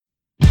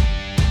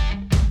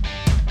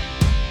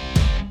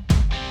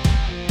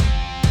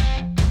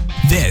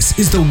This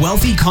is the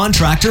Wealthy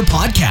Contractor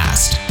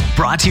Podcast,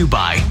 brought to you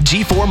by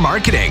G4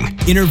 Marketing.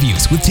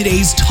 Interviews with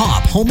today's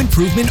top home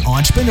improvement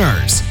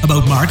entrepreneurs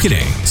about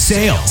marketing,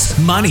 sales,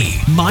 money,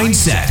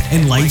 mindset,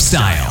 and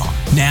lifestyle.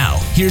 Now,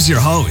 here's your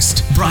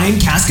host, Brian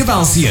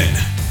Kaskavalciyan.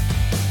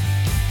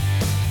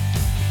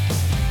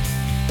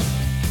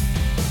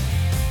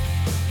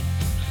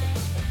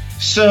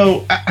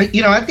 So,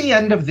 at the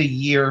end of the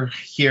year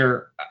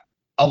here,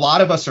 a lot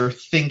of us are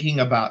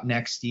thinking about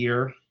next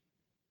year.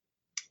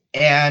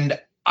 And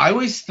I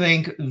always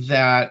think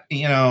that,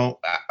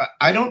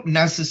 I don't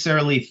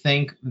necessarily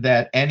think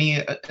that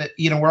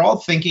we're all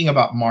thinking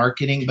about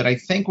marketing, but I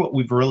think what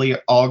we've really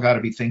all got to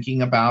be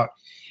thinking about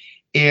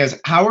is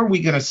how are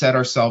we going to set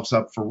ourselves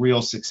up for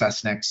real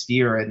success next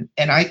year?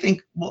 And I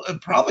think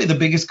probably the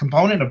biggest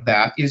component of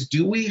that is,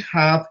 do we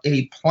have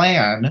a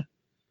plan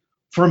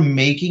for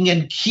making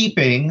and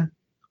keeping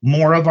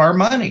more of our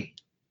money?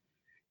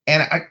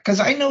 And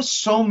because I know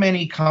so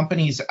many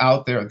companies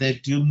out there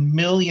that do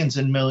millions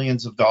and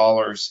millions of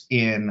dollars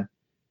in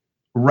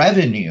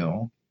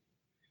revenue,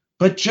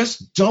 but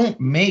just don't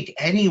make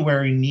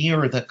anywhere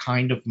near the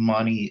kind of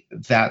money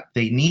that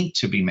they need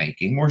to be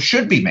making, or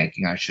should be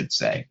making, I should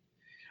say.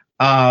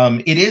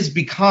 It is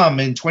become,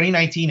 in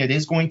 2019, it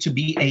is going to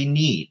be a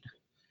need.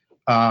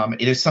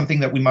 It is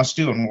something that we must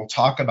do, and we'll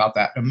talk about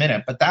that in a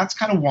minute. But that's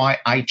kind of why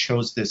I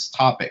chose this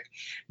topic.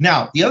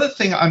 Now, the other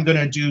thing I'm going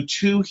to do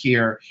too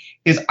here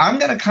is I'm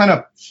going to kind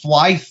of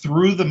fly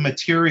through the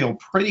material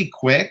pretty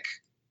quick,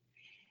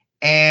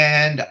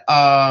 and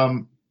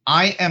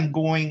I am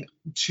going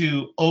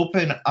to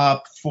open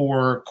up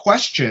for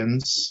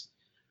questions.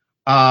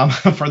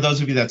 For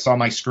those of you that saw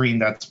my screen,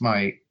 that's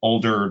my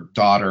older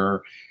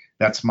daughter.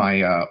 That's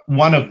my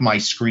one of my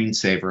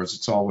screensavers.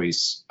 It's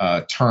always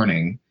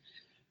turning.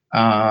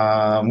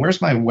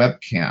 Where's my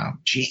webcam?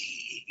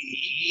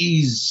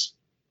 Jeez.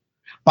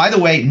 By the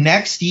way,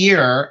 next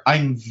year,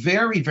 I'm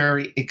very,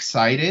 very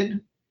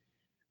excited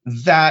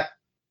that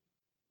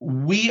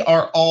we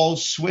are all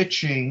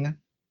switching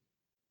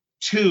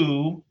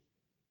to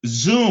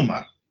Zoom,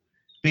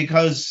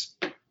 because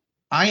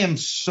I am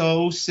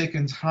so sick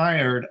and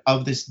tired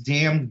of this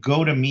damn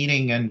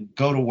GoToMeeting and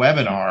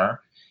GoToWebinar.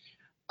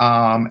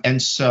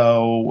 And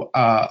so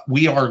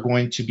we are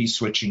going to be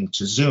switching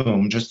to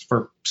Zoom, just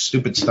for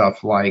stupid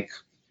stuff like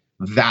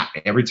that.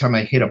 Every time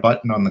I hit a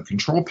button on the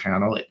control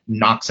panel, it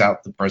knocks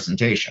out the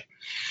presentation.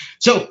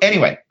 So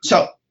anyway,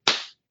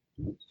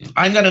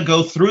 I'm going to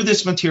go through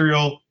this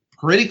material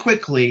pretty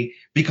quickly,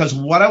 because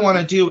what I want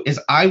to do is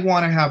I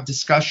want to have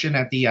discussion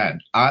at the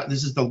end.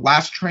 This is the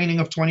last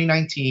training of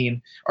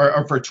 2019,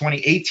 or for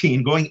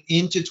 2018, going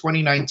into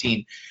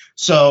 2019.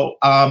 So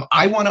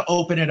I want to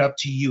open it up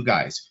to you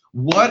guys.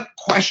 What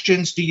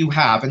questions do you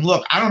have? And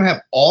look, I don't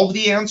have all of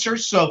the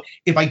answers, so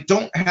if I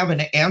don't have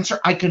an answer,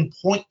 I can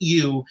point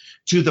you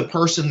to the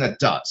person that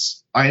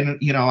does. I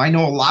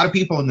know a lot of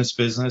people in this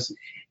business,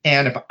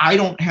 and if I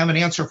don't have an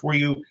answer for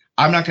you,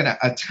 I'm not going to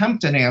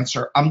attempt an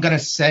answer. I'm going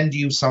to send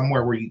you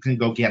somewhere where you can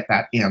go get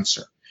that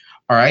answer.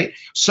 All right.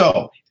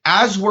 So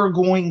as we're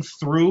going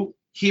through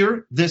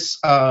here, this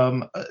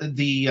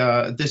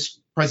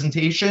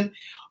presentation,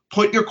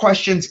 put your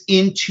questions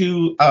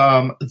into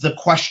the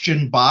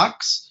question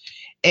box,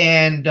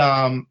 and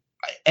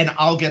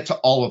I'll get to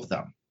all of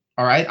them.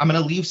 All right. I'm going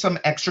to leave some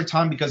extra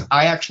time because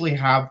I actually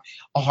have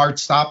a hard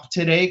stop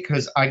today,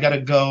 because I got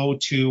to go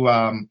to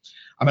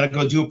I'm going to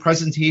go do a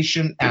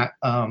presentation at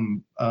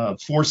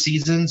Four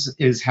Seasons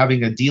is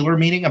having a dealer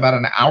meeting about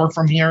an hour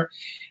from here.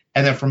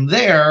 And then from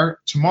there,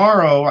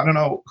 tomorrow, I don't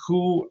know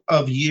who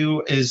of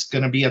you is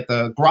going to be at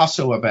the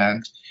Grosso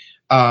event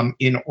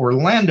in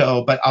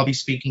Orlando, but I'll be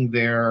speaking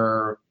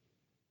there,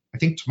 I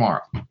think,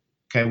 tomorrow.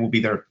 Okay, we'll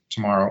be there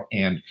tomorrow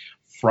and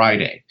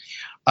Friday.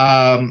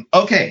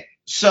 Okay,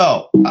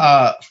 so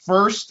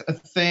first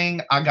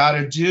thing I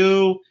gotta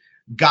do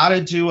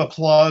a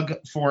plug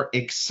for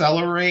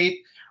Accelerate.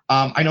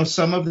 I know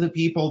some of the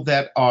people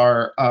that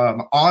are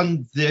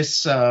on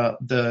this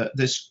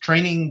this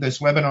training, this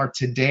webinar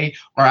today,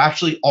 are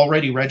actually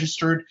already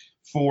registered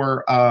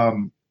for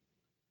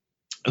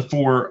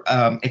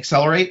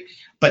Accelerate.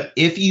 But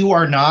if you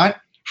are not,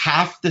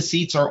 half the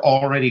seats are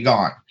already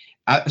gone.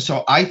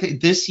 So I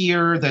think this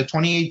year, the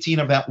 2018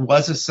 event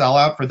was a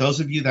sellout. For those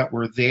of you that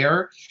were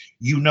there,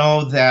 you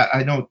know that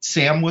I know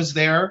Sam was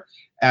there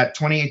at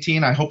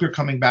 2018. I hope you're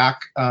coming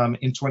back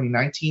in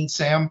 2019,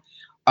 Sam.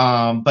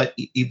 But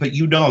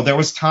there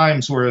was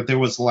times where there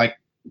was we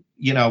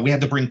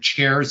had to bring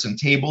chairs and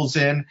tables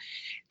in.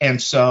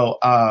 And so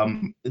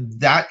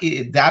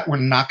that we're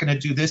not going to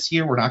do this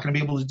year. We're not going to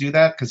be able to do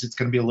that because it's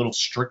going to be a little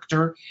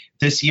stricter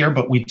this year.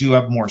 But we do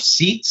have more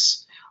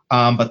seats,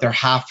 but they're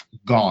half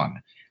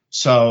gone.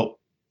 So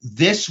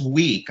this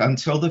week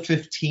until the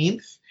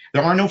 15th,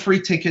 there are no free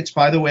tickets.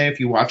 By the way,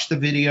 if you watch the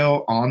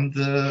video on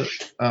the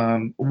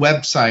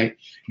website,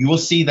 you will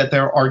see that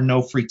there are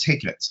no free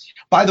tickets.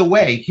 By the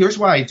way, here's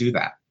why I do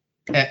that.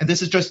 And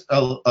this is just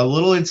a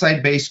little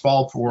inside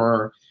baseball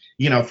for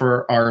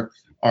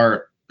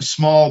our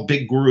small,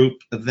 big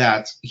group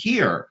that's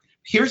here.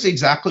 Here's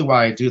exactly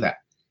why I do that.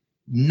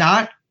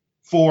 Not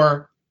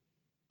for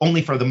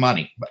only for the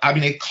money. I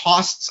mean, it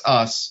costs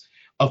us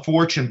a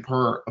fortune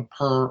per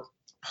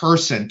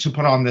person to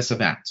put on this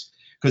event,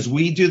 because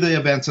we do the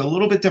events a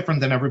little bit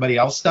different than everybody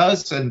else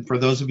does. And for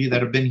those of you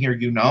that have been here,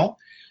 you know.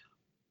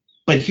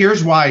 But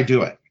here's why I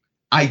do it.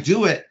 I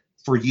do it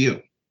for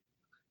you,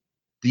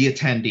 the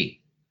attendee,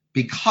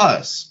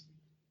 because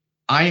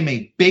I am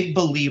a big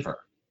believer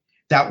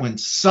that when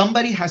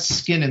somebody has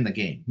skin in the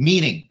game,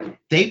 meaning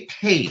they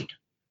paid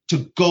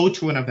to go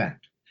to an event,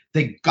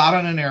 they got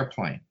on an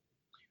airplane,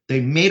 they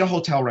made a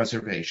hotel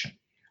reservation,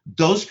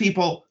 those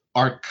people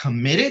are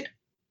committed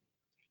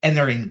and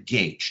they're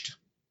engaged.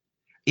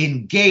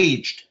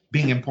 Engaged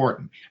being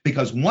important,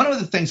 because one of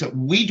the things that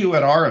we do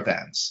at our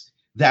events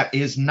that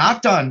is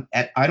not done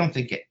at, I don't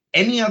think, at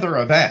any other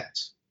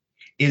event,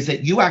 is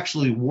that you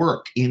actually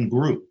work in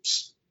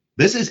groups.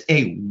 This is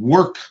a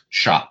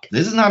workshop.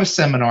 This is not a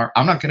seminar.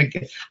 I'm going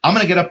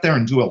to get up there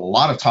and do a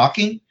lot of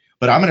talking,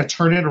 but I'm going to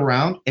turn it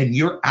around and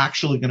you're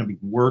actually going to be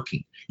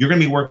working. You're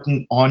going to be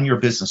working on your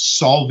business,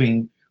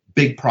 solving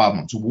big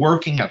problems,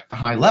 working at a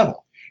high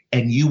level.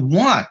 And you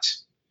want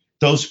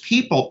those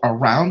people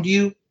around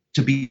you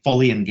to be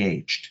fully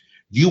engaged.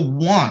 You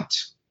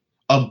want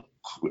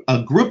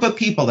a group of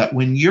people that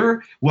when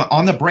you're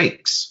on the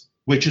breaks,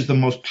 which is the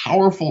most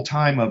powerful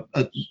time of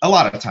a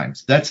lot of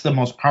times, that's the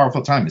most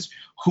powerful time, is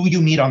who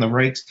you meet on the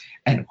breaks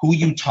and who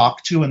you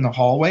talk to in the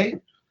hallway.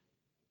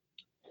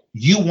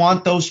 You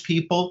want those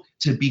people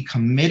to be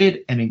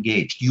committed and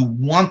engaged. You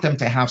want them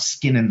to have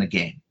skin in the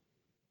game.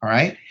 All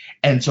right.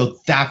 And so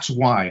that's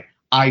why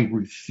I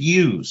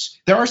refuse.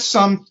 There are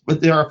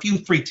a few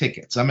free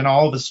tickets. I mean,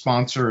 all of the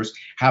sponsors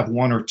have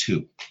one or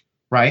two,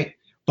 right?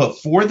 But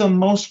for the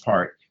most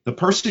part, the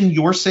person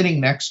you're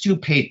sitting next to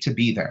paid to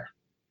be there.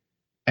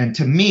 And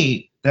to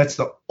me, that's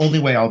the only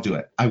way I'll do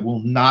it. I will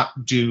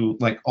not do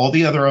like all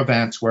the other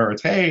events where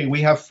it's, hey,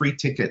 we have free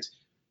tickets.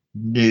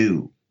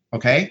 No.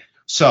 Okay.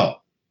 So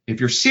if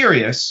you're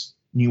serious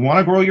and you want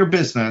to grow your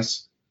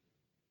business,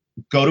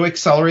 go to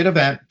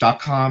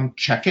accelerateevent.com,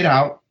 check it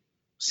out,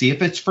 see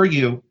if it's for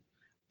you.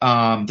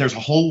 There's a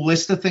whole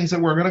list of things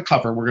that we're going to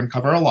cover. We're going to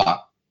cover a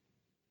lot.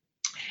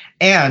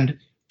 And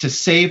to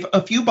save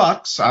a few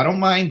bucks, I don't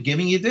mind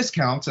giving you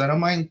discounts. I don't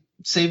mind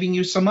saving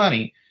you some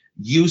money.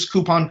 Use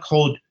coupon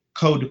code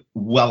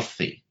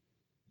WEALTHY.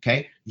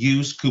 Okay?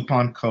 Use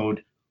coupon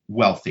code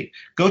WEALTHY.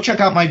 Go check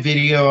out my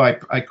video.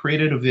 I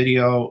created a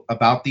video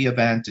about the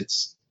event.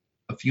 It's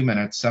a few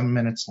minutes, 7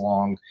 minutes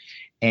long.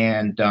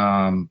 And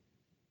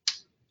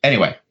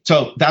anyway,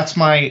 so that's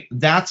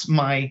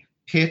my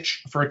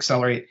pitch for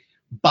Accelerate.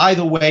 By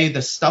the way,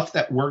 the stuff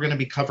that we're going to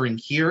be covering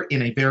here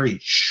in a very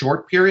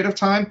short period of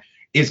time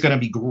is going to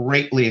be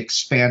greatly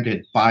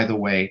expanded, by the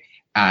way,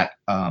 at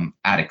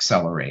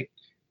Accelerate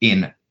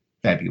in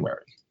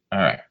February. All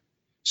right.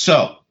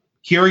 So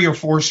here are your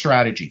 4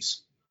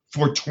 strategies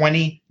for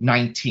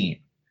 2019.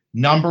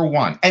 Number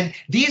 1, and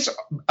these,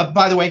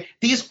 by the way,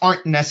 these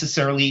aren't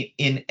necessarily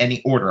in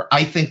any order.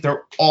 I think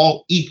they're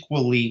all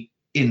equally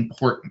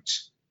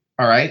important.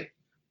 All right.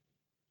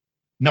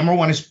 Number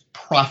 1 is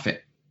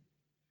profit.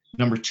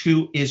 Number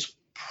 2 is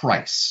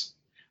price.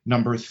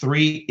 Number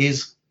 3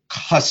 is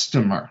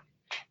customer.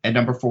 And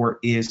number 4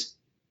 is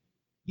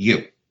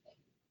you.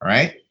 All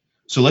right.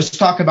 So let's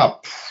talk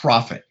about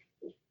profit.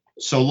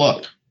 So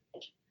look,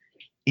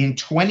 in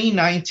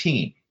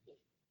 2019,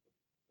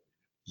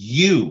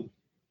 you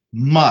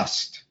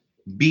must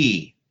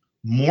be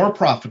more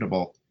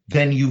profitable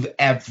than you've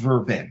ever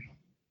been.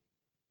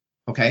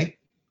 Okay?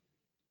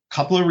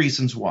 Couple of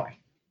reasons why.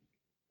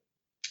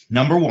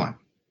 Number 1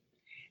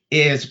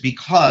 is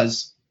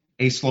because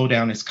a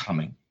slowdown is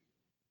coming.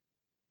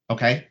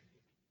 Okay?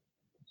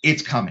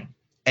 It's coming.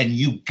 And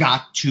you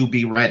got to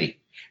be ready.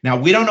 Now,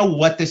 we don't know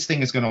what this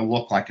thing is going to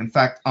look like. In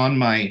fact, on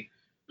my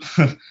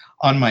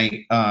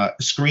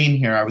screen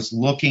here, I was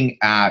looking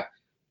at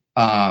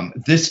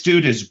this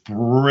dude is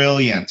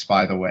brilliant,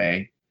 by the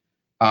way.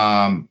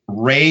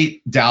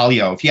 Ray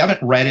Dalio. If you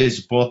haven't read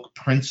his book,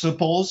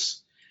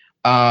 Principles,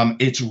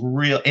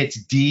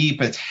 it's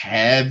deep, it's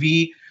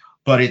heavy,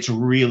 but it's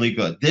really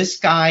good. This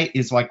guy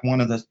is like one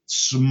of the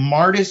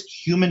smartest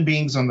human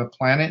beings on the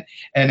planet,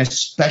 and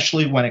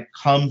especially when it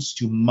comes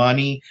to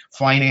money,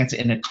 finance,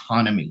 and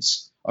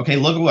economies. Okay,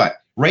 look at what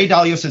Ray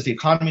Dalio says. The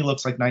economy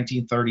looks like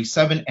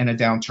 1937, and a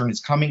downturn is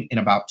coming in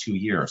about 2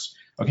 years.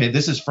 Okay,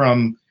 this is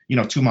from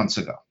 2 months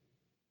ago,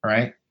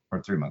 right,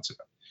 or 3 months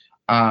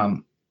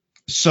ago.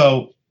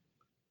 So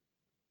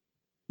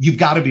you've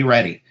got to be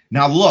ready.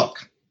 Now,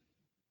 look,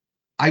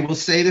 I will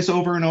say this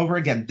over and over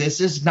again.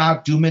 This is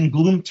not doom and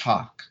gloom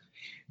talk.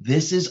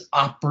 This is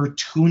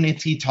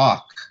opportunity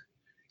talk.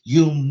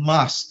 You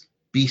must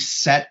be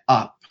set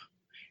up.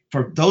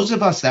 For those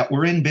of us that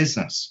were in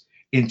business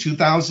in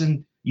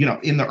 2000,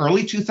 in the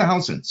early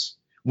 2000s,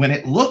 when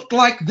it looked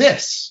like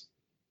this,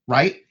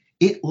 right?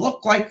 It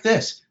looked like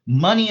this.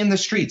 Money in the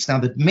streets. Now,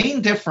 the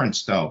main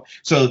difference, though,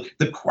 so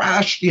the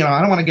crash,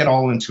 I don't want to get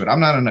all into it. I'm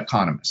not an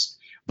economist.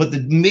 But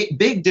the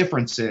big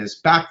difference is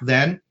back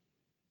then,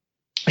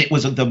 it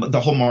was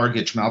the whole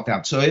mortgage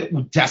meltdown. So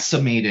it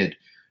decimated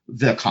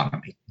the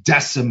economy.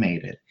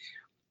 decimated.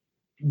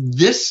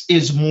 This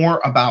is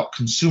more about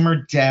consumer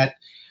debt,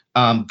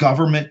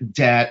 government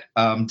debt.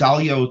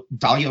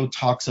 Dalio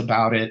talks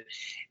about it.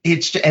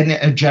 It's and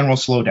a general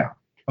slowdown.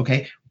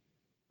 Okay,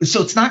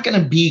 so it's not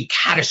going to be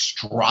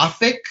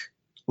catastrophic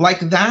like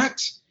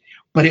that,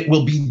 but it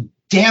will be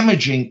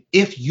damaging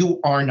if you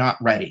are not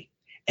ready.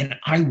 And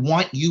I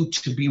want you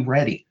to be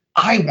ready.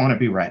 I want to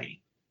be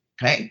ready.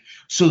 Okay,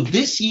 so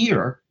this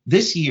year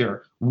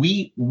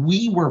we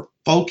were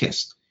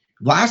focused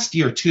last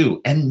year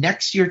too, and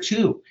next year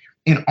too,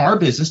 in our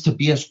business to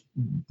be as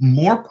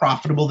more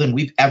profitable than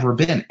we've ever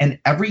been. And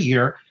every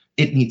year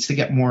it needs to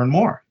get more and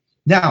more.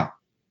 Now,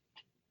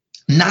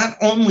 not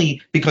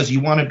only because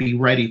you want to be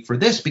ready for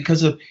this,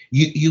 because of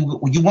you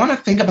want to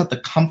think about the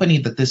company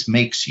that this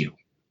makes you.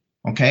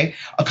 Okay,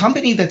 a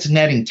company that's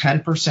netting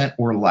 10%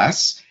 or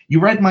less. You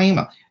read my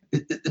email.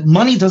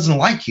 Money doesn't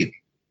like you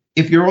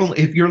if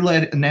you're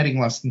netting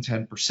less than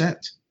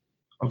 10%.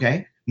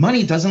 Okay,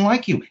 money doesn't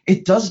like you.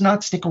 It does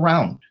not stick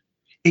around.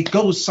 It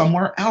goes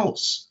somewhere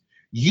else.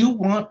 You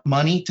want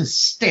money to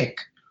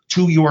stick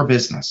to your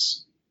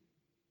business,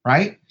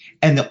 right?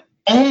 And the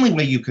only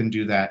way you can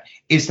do that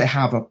is to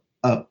have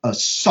a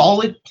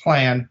solid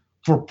plan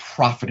for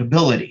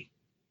profitability,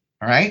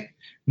 all right?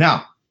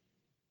 Now,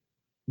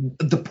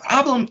 the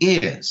problem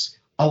is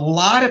a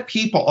lot of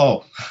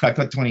people, I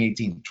put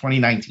 2018,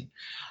 2019.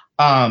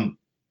 I'm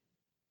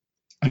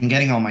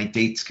getting all my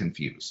dates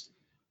confused.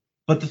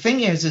 But the thing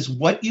is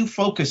what you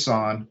focus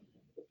on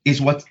is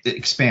what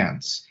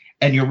expands.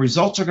 And your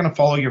results are going to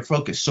follow your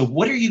focus. So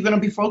what are you going to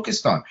be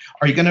focused on?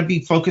 Are you going to be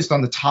focused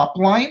on the top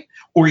line,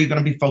 or are you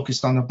going to be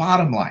focused on the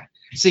bottom line?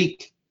 See,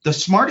 the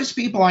smartest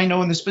people I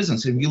know in this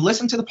business, if you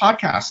listen to the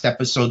podcast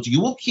episodes,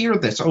 you will hear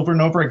this over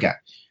and over again.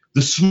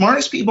 The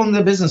smartest people in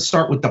the business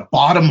start with the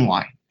bottom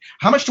line.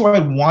 How much do I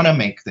want to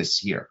make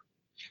this year?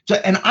 So,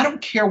 and I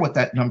don't care what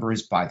that number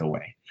is, by the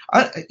way.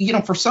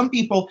 For some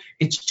people,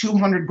 it's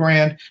 200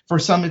 grand. For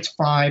some, it's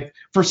 5.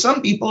 For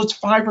some people, it's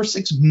 5 or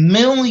 6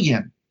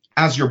 million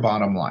as your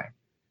bottom line.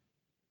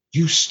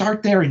 You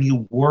start there and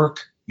you work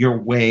your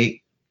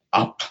way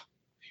up.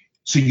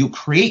 So you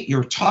create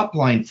your top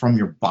line from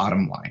your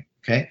bottom line,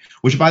 okay?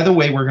 Which, by the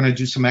way, we're going to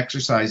do some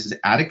exercises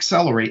at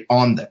Accelerate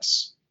on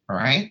this, all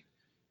right?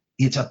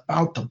 It's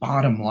about the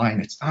bottom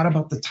line. It's not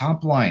about the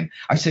top line.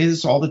 I say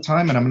this all the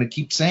time, and I'm going to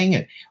keep saying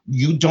it.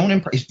 You don't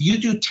impress. If you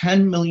do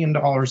 $10 million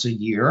a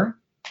year,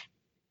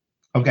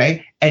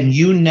 okay, and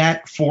you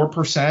net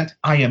 4%,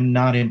 I am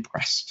not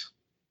impressed.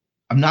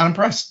 I'm not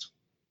impressed.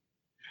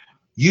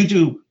 You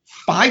do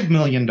 $5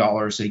 million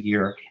a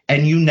year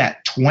and you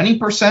net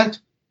 20%,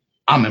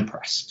 I'm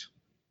impressed.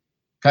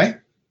 Okay?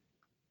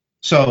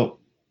 So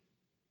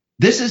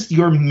this is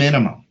your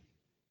minimum.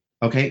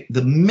 Okay?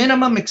 The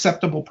minimum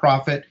acceptable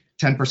profit,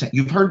 10%.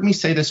 You've heard me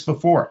say this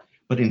before,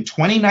 but in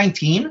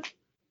 2019,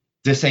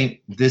 this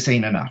ain't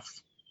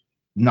enough.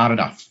 Not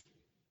enough.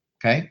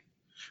 Okay?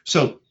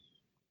 So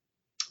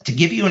to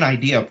give you an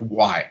idea of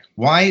why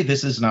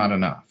this is not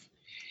enough.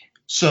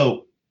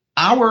 So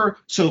over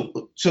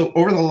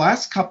the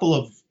last couple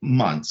of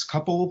months,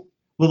 the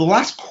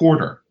last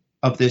quarter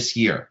of this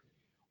year,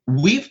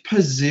 we've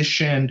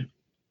positioned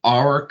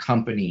our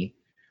company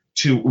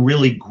to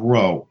really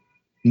grow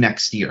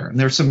next year. And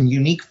there's some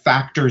unique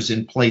factors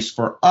in place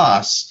for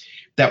us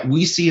that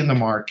we see in the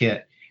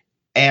market.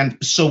 And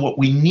so what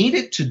we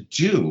needed to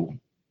do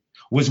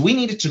was we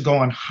needed to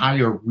go and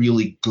hire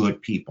really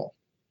good people.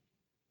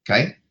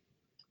 Okay?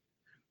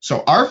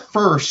 So our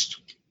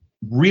first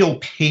real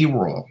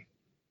payroll,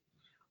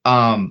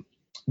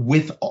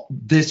 with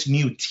this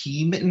new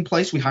team in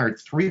place, we hired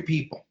 3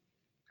 people.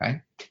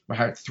 Okay, we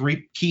hired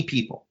 3 key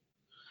people.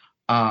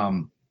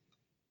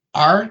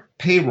 Our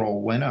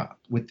payroll went up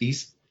with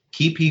these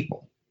key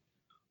people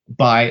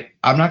by,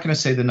 I'm not going to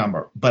say the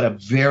number, but a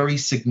very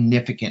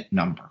significant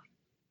number.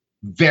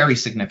 Very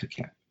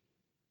significant.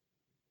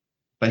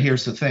 But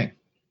here's the thing.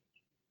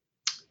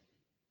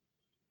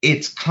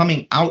 It's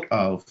coming out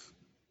of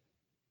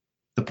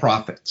the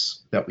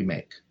profits that we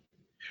make.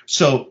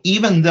 So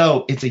even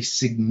though it's a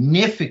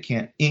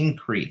significant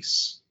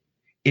increase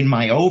in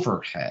my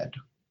overhead,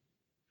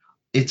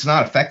 it's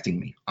not affecting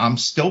me. I'm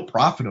still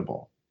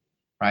profitable,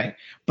 right?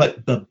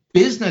 But the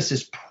business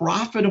is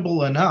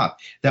profitable enough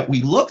that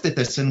we looked at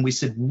this and we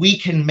said, we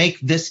can make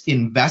this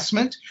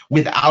investment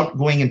without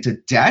going into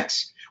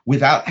debt,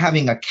 without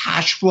having a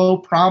cash flow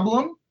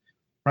problem,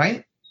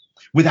 right?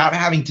 Without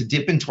having to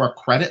dip into our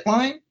credit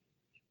line.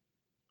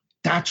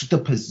 That's the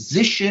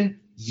position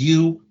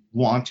you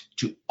want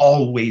to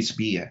always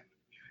be in.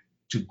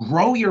 To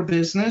grow your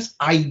business,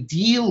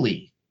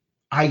 ideally,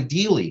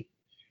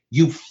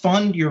 you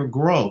fund your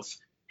growth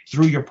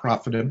through your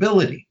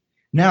profitability.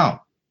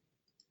 Now,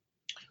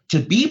 to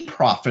be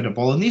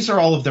profitable, and these are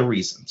all of the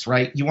reasons,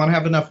 right? You want to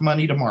have enough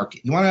money to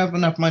market. You want to have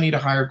enough money to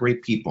hire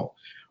great people,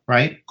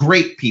 right?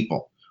 Great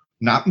people,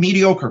 not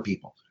mediocre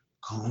people,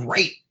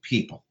 great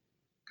people,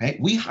 okay?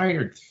 We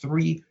hired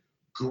 3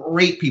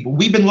 great people.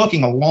 We've been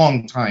looking a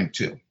long time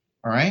too,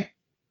 all right?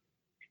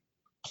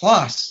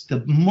 Plus,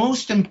 the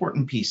most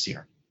important piece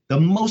here, The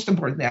most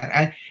important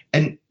thing,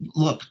 and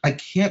look, I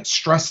can't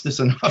stress this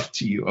enough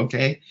to you,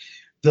 okay?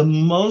 The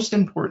most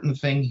important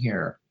thing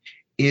here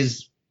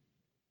is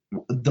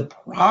the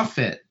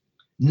profit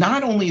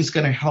not only is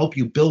going to help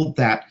you build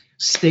that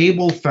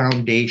stable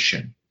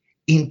foundation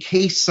in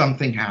case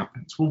something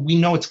happens. Well, we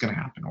know it's going to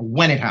happen, or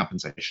when it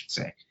happens, I should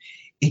say.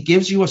 It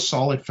gives you a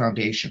solid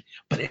foundation,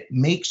 but it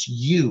makes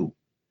you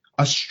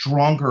a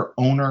stronger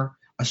owner,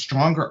 a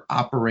stronger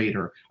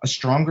operator, a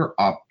stronger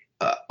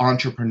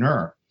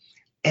entrepreneur.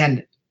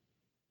 And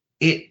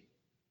it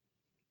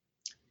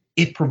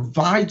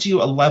provides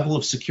you a level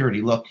of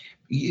security. Look,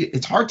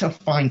 it's hard to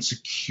find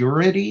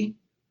security.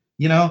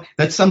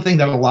 That's something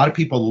that a lot of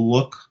people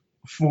look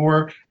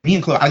for. Me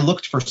included, I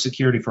looked for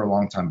security for a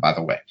long time, by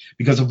the way,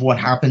 because of what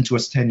happened to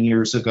us 10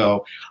 years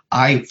ago.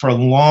 For a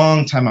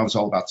long time, I was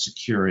all about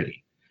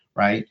security,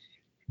 right?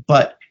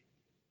 But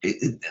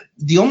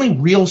the only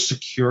real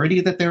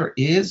security that there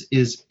is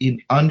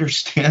in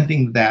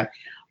understanding that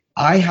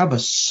I have a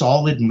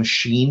solid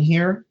machine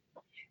here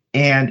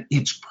and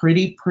it's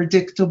pretty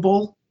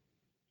predictable,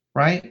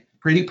 right?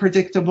 Pretty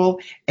predictable.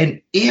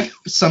 And if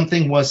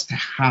something was to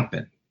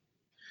happen,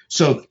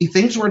 so if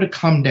things were to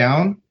come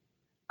down,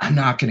 I'm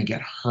not going to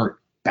get hurt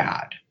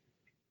bad,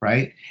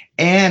 right?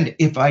 And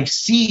if I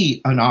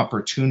see an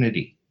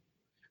opportunity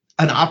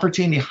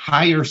to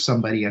hire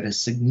somebody at a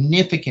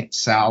significant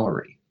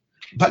salary.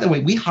 By the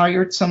way, we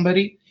hired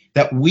somebody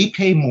that we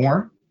pay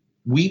more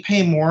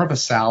of a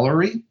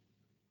salary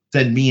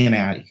than me and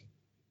Addie,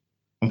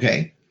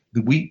 okay?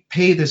 We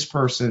pay this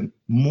person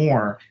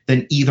more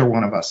than either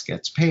one of us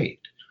gets paid.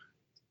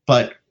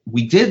 But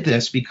we did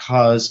this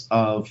because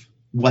of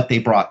what they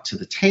brought to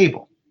the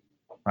table,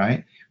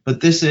 right?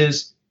 But this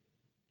is,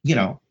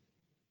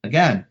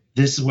 again,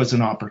 this was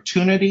an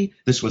opportunity,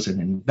 this was an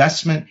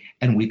investment,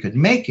 and we could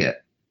make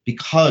it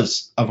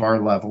because of our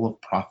level of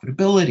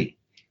profitability.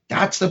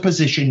 That's the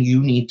position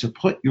you need to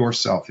put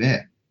yourself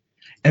in.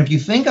 And if you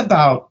think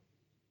about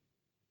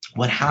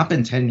what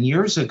happened 10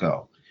 years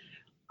ago,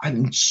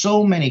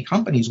 so many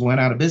companies went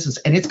out of business,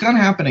 and it's going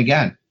to happen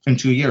again in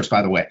 2 years,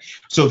 by the way.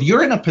 So if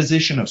you're in a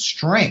position of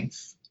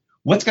strength,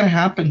 what's going to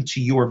happen to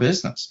your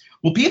business?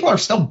 Well, people are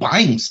still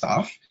buying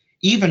stuff,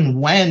 even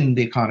when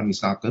the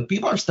economy's not good.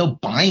 People are still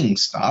buying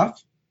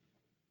stuff,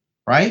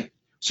 right?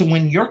 So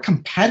when your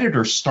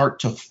competitors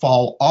start to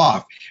fall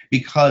off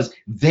because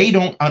they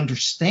don't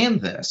understand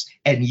this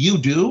and you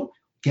do,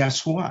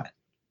 guess what?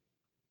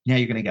 Now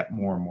you're going to get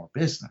more and more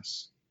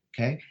business,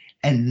 okay?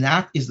 And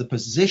that is the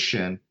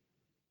position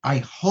I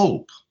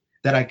hope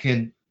that I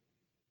can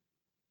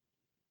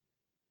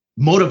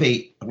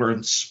motivate or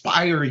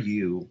inspire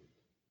you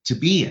to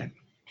be in,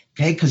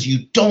 okay? Because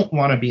you don't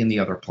want to be in the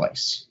other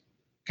place,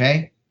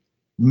 okay?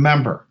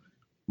 Remember,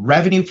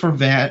 revenue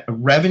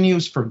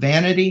is for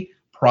vanity,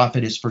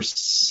 profit is for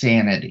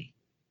sanity,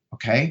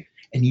 okay?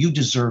 And you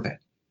deserve it.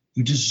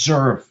 You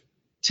deserve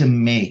to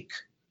make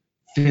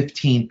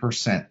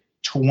 15%,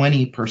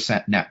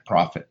 20% net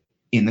profit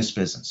in this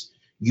business.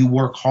 You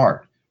work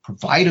hard,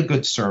 provide a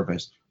good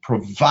service,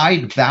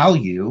 provide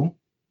value,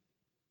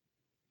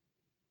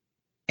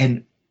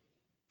 and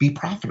be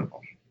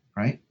profitable,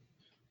 right?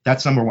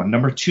 That's number one.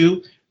 Number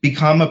two,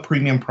 become a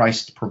premium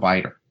priced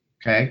provider,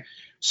 okay?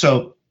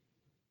 So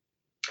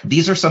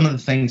these are some of the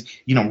things,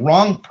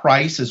 wrong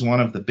price is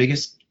one of the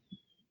biggest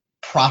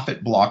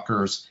profit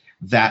blockers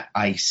that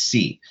I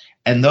see.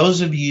 And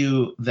those of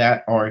you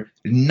that are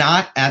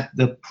not at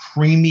the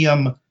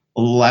premium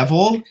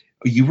level,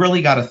 you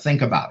really got to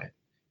think about it.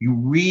 You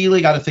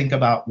really got to think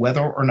about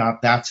whether or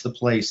not that's the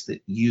place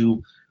that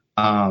you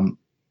want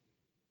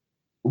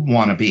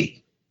to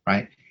be,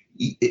 right?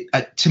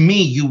 To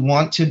me, you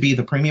want to be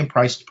the premium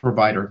priced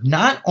provider,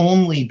 not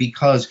only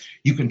because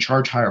you can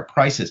charge higher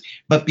prices,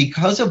 but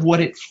because of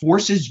what it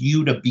forces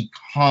you to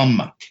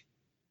become.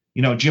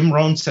 Jim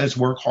Rohn says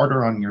work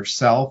harder on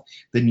yourself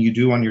than you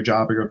do on your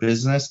job or your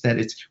business, that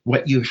it's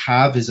what you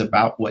have is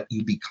about what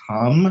you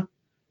become,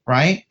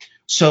 right?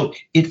 So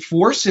it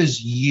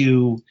forces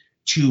you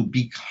to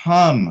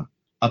become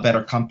a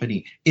better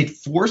company. It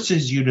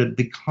forces you to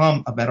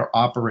become a better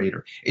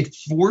operator. It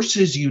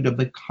forces you to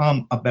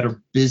become a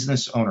better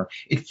business owner.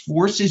 It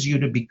forces you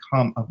to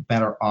become a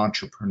better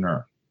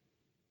entrepreneur.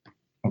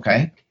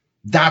 Okay?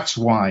 That's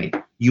why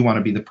you want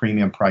to be the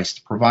premium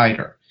priced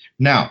provider.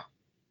 Now,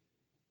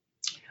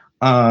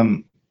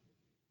 I'm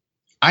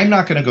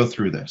not going to go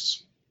through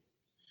this.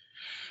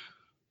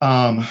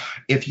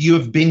 If you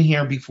have been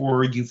here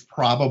before, you've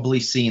probably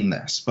seen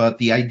this, but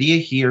the idea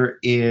here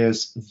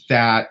is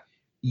that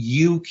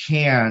you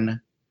can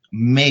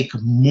make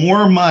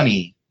more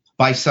money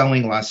by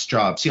selling less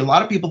jobs. See, a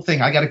lot of people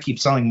think I got to keep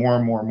selling more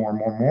and more and more and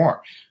more and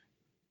more,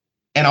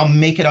 and I'll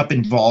make it up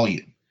in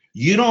volume.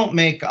 You don't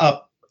make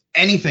up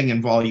anything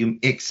in volume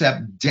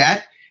except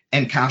debt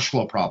and cash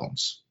flow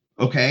problems,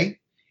 okay?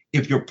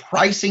 If your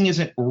pricing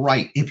isn't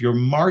right, if your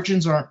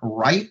margins aren't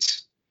right,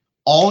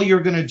 all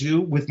you're going to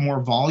do with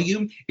more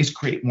volume is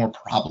create more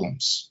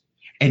problems,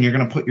 and you're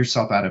going to put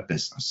yourself out of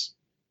business,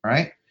 all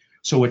right?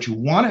 So what you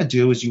want to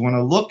do is you want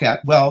to look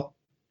at, well,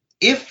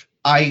 if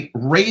I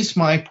raise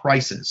my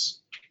prices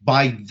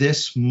by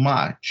this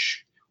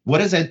much, what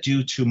does that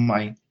do to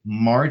my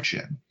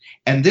margin?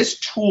 And this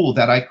tool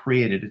that I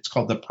created, it's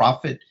called the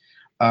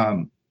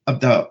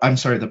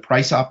the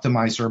price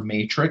optimizer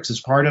matrix,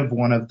 is part of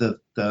one of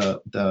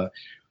the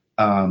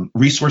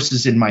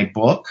resources in my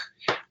book.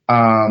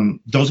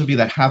 Those of you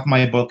that have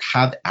my book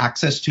have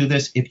access to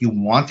this. If you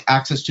want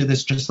access to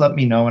this, just let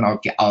me know and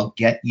I'll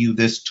get you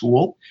this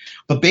tool.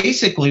 But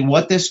basically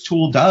what this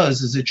tool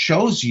does is it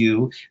shows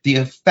you the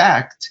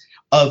effect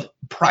of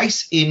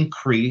price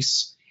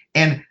increase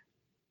and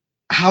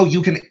how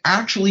you can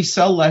actually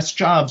sell less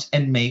jobs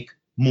and make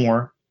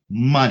more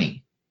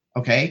money.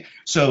 Okay,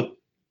 so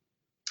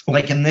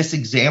like in this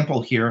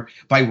example here,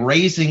 by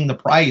raising the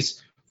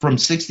price from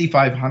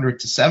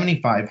 6,500 to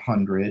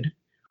 7,500,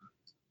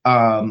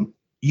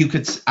 you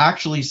could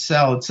actually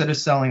sell, instead of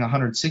selling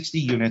 160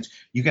 units,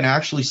 you can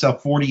actually sell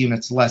 40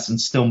 units less and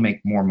still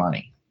make more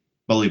money,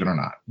 believe it or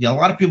not. A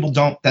lot of people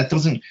that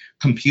doesn't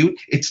compute.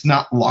 It's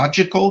not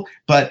logical,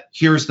 but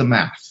here's the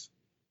math.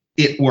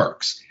 It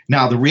works.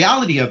 Now, the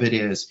reality of it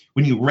is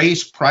when you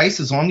raise price,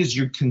 as long as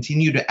you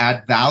continue to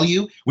add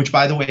value, which,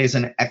 by the way, is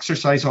an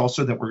exercise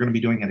also that we're going to be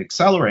doing at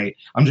Accelerate.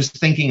 I'm just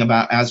thinking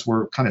about, as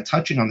we're kind of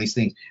touching on these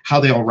things, how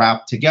they all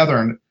wrap together,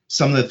 and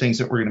some of the things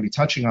that we're going to be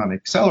touching on at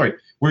Accelerate.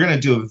 We're going to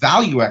do a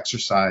value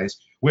exercise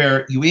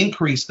where you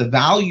increase the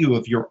value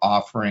of your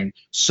offering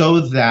so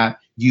that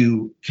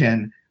you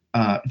can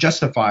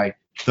justify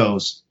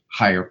those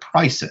higher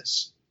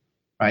prices.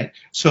 Right?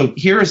 So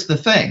here's the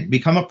thing: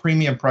 become a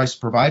premium price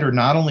provider,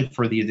 not only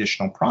for the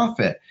additional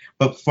profit,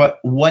 but for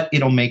what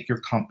it'll make your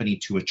company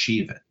to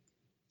achieve it.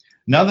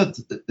 Another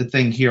the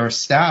thing here, a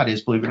stat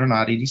is, believe it or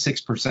not,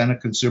 86%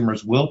 of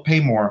consumers will pay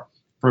more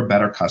for a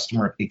better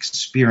customer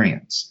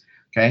experience.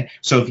 Okay,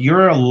 so if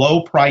you're a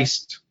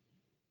low-priced,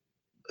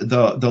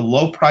 the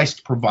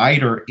low-priced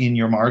provider in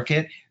your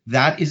market,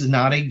 that is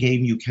not a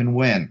game you can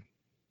win.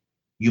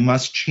 You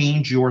must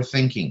change your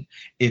thinking.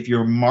 If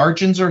your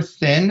margins are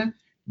thin,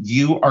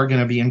 you are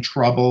going to be in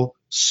trouble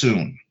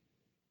soon.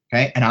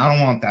 Okay, and I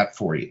don't want that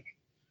for you.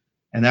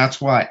 And that's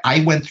why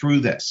I went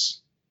through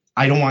this.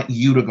 I don't want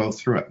you to go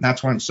through it. And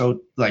that's why I'm so,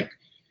 I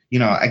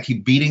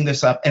keep beating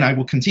this up, and I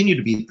will continue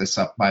to beat this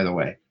up, by the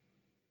way,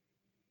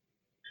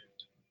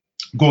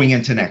 going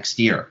into next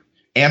year,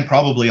 and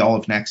probably all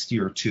of next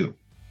year too.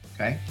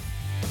 Okay.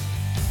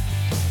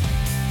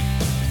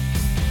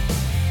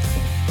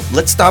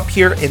 Let's stop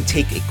here and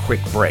take a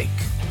quick break.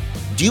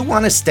 Do you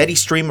want a steady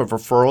stream of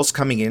referrals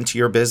coming into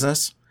your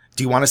business?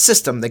 Do you want a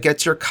system that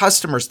gets your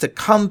customers to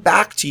come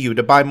back to you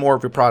to buy more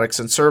of your products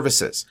and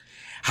services?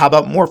 How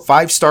about more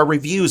 5-star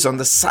reviews on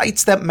the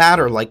sites that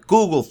matter, like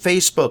Google,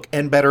 Facebook,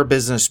 and Better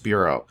Business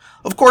Bureau?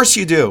 Of course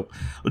you do.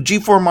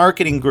 G4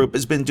 Marketing Group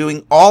has been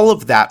doing all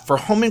of that for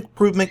home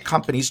improvement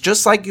companies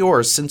just like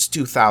yours since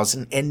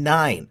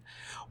 2009.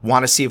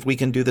 Want to see if we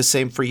can do the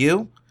same for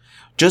you?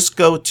 Just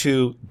go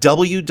to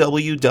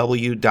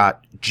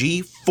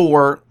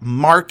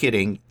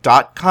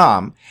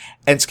www.g4marketing.com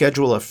and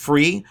schedule a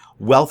free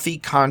Wealthy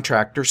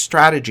Contractor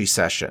Strategy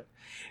session.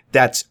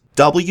 That's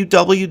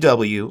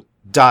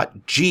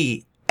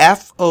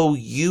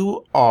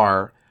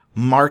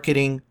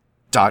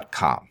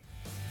www.gfourmarketing.com.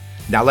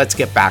 Now let's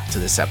get back to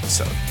this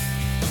episode.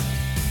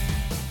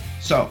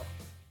 So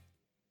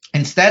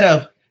instead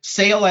of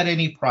sale at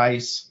any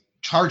price,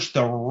 charge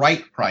the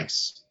right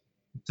price.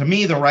 To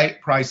me, the right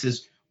price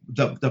is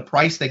the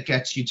price that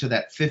gets you to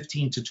that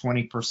 15 to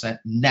 20%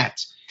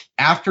 net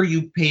after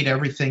you paid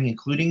everything,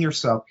 including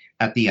yourself,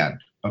 at the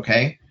end.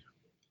 Okay.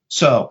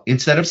 So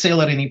instead of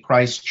sale at any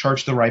price,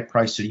 charge the right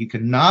price so you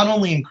can not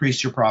only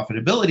increase your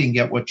profitability and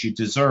get what you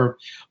deserve,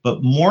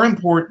 but more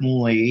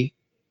importantly,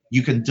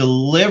 you can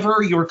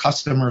deliver your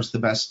customers the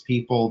best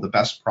people, the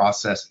best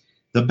process,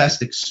 the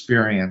best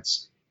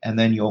experience, and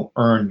then you'll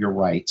earn your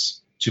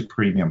rights to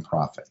premium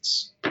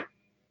profits.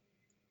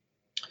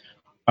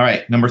 All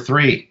right, number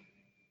 3,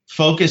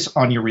 focus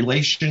on your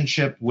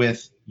relationship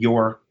with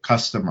your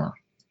customer.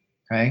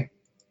 Okay,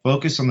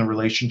 focus on the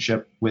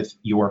relationship with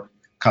your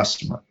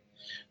customer.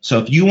 So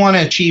if you want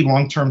to achieve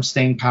long-term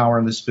staying power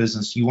in this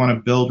business, you want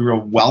to build real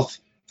wealth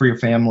for your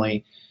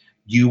family,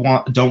 you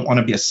don't want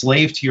to be a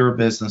slave to your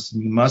business,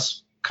 and you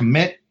must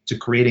commit to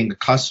creating a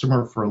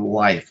customer for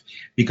life,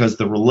 because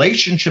the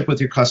relationship with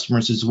your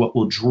customers is what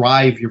will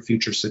drive your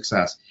future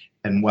success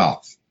and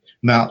wealth.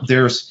 Now,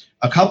 there's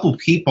a couple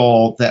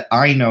people that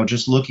I know,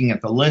 just looking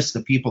at the list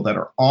of people that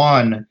are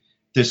on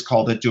this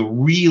call, that do a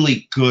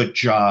really good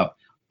job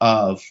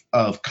of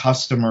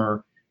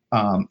customer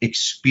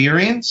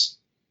experience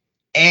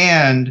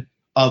and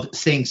of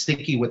staying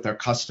sticky with their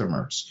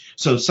customers.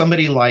 So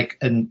somebody like,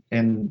 and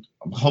I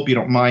hope you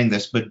don't mind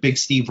this, but Big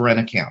Steve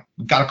Renikamp.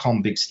 I've got to call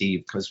him Big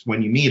Steve, because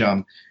when you meet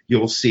him,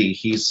 you'll see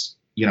he's,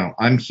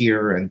 I'm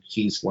here and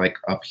he's like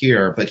up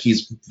here, but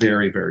he's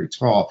very, very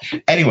tall.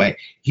 Anyway,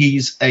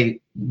 he's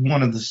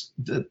one of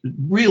the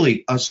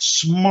really a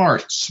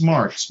smart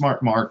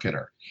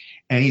marketer.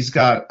 And he's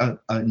got a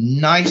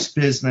nice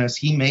business.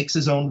 He makes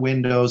his own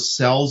windows,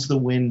 sells the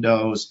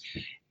windows,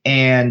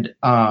 and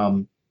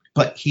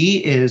but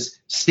he is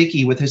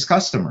sticky with his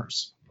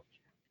customers,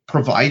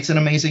 provides an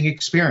amazing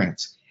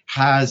experience,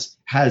 has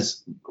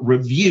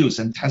reviews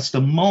and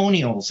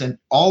testimonials and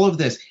all of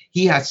this.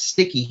 He has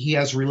sticky, he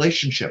has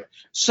relationship.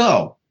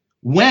 So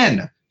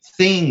when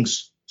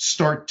things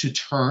start to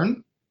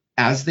turn,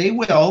 as they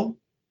will,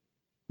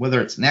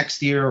 whether it's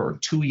next year or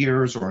 2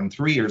 years or in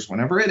 3 years,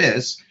 whenever it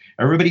is,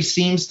 everybody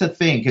seems to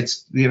think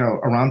it's,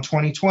 around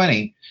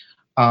 2020.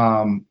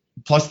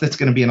 Plus that's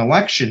going to be an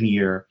election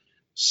year.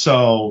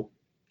 So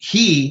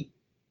he,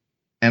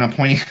 and I'm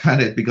pointing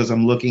at it because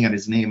I'm looking at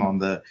his name on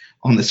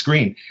the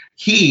screen,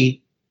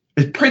 he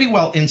is pretty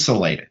well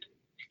insulated.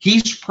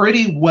 He's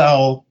pretty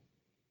well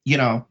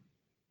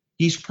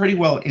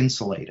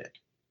insulated.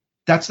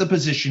 That's the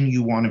position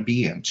you want to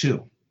be in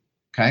too.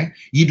 Okay?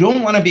 You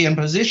don't want to be in a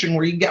position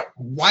where you get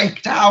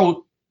wiped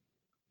out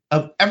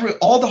of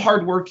all the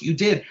hard work you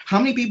did. How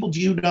many people do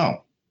you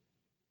know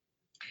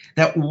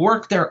that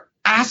worked their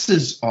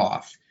asses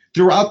off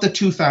throughout the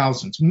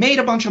 2000s, made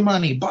a bunch of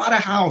money, bought a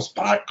house,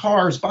 bought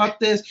cars, bought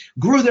this,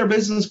 grew their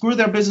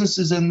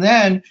businesses, and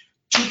then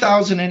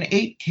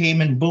 2008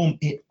 came and boom,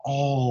 it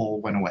all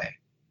went away.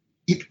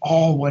 It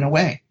all went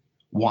away.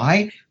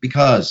 Why?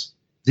 Because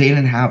they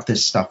didn't have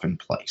this stuff in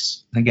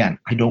place. Again,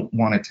 I don't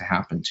want it to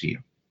happen to you.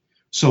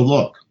 So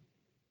look,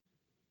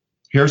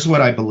 here's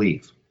what I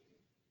believe.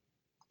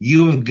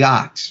 You've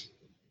got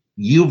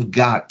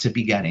to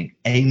be getting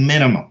a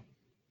minimum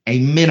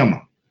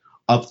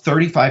of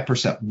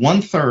 35%,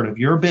 1/3 of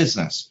your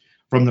business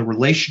from the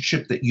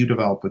relationship that you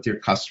develop with your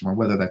customer,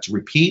 whether that's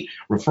repeat,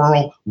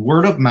 referral,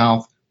 word of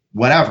mouth,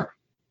 whatever.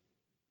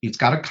 It's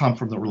got to come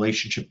from the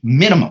relationship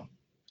minimum.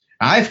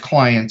 I have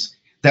clients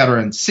that are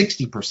in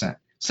 60%,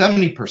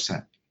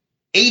 70%,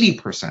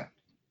 80%,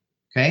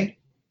 okay?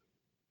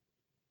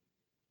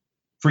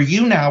 For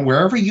you now,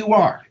 wherever you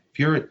are, if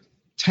you're at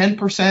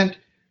 10%,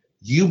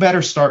 you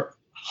better start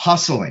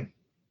hustling,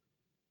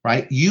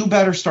 right? You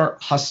better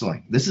start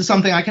hustling. This is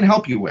something I can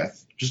help you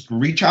with. Just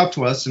reach out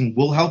to us and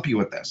we'll help you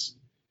with this.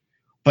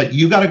 But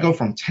you got to go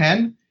from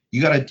 10,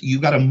 you got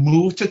to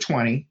move to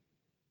 20.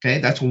 Okay?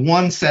 That's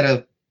one set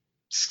of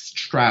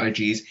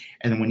strategies.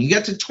 And then when you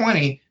get to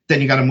 20,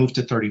 then you got to move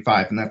to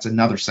 35, and that's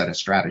another set of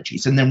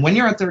strategies. And then when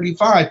you're at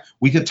 35,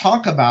 we could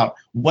talk about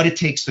what it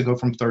takes to go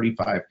from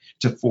 35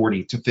 to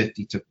 40 to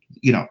 50 to,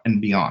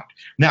 and beyond.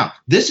 Now,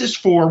 this is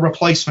for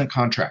replacement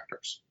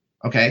contractors.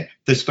 Okay,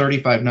 this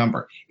 35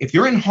 number. If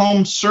you're in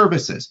home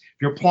services,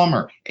 if you're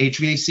plumber,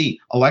 HVAC,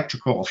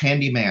 electrical,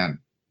 handyman,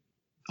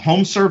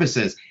 home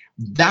services,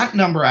 that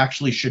number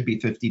actually should be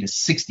 50 to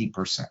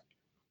 60%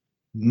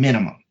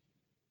 minimum.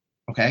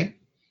 Okay,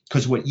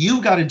 because what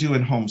you got to do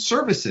in home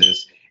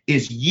services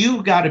is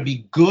you got to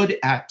be good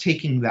at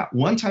taking that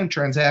one-time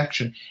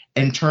transaction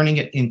and turning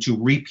it into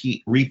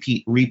repeat.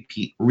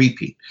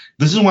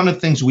 This is one of the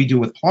things we do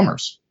with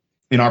plumbers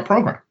in our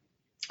program.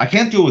 I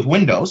can't do it with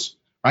windows.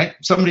 Right?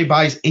 Somebody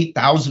buys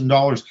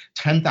 $8,000,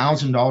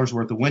 $10,000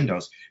 worth of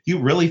windows. You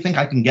really think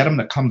I can get them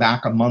to come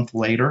back a month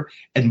later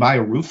and buy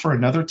a roof for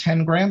another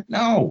 10 grand?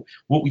 No.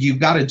 What you've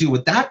got to do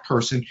with that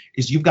person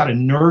is you've got to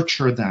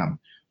nurture them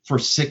for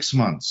 6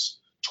 months,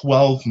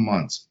 12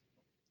 months,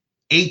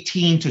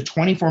 18 to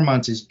 24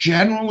 months is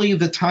generally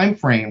the time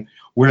frame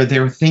where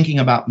they're thinking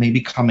about maybe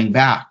coming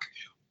back.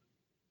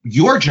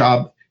 Your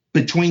job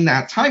between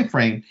that time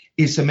frame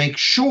is to make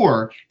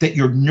sure that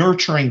you're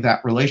nurturing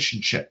that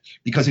relationship.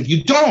 Because if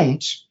you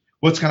don't,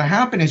 what's going to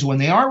happen is when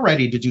they are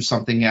ready to do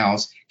something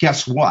else,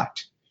 guess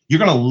what? You're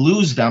going to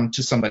lose them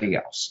to somebody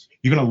else.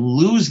 You're going to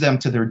lose them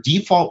to their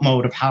default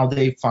mode of how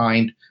they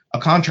find a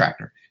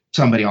contractor.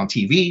 Somebody on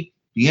TV,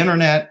 the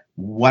internet,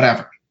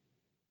 whatever.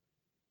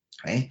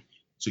 Okay?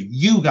 So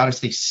you got to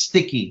stay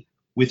sticky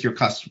with your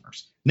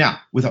customers. Now,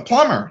 with a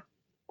plumber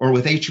or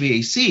with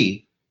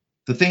HVAC,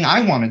 the thing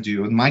I want to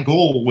do, and my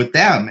goal with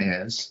them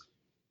is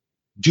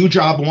do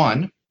job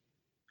one,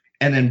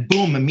 and then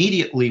boom,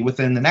 immediately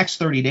within the next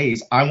 30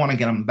 days, I want to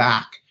get them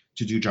back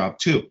to do job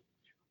two.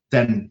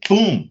 Then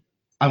boom,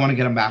 I want to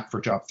get them back for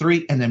job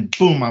three, and then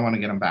boom, I want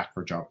to get them back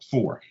for job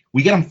four.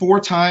 We get them 4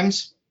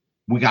 times,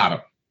 we got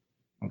them,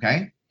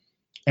 okay?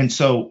 And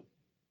so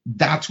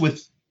that's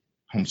with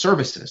home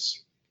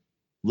services.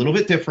 A little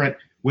bit different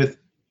with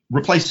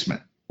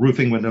replacement.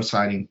 Roofing, window,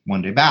 siding,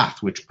 one-day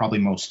bath, which probably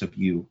most of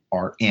you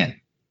are in,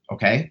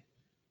 okay?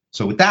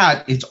 So with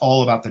that, it's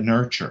all about the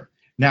nurture.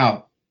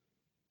 Now,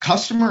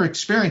 customer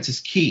experience is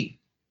key.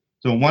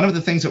 So one of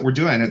the things that we're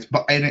doing,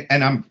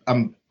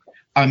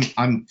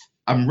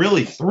 I'm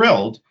really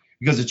thrilled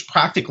because it's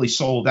practically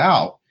sold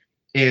out,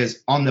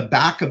 is on the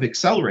back of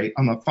Accelerate,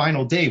 on the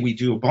final day, we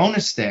do a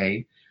bonus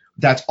day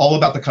that's all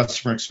about the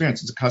customer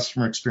experience. It's a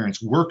customer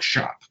experience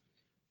workshop,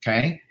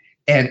 okay?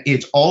 And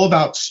it's all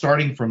about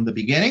starting from the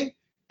beginning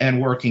and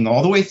working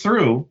all the way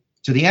through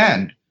to the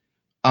end,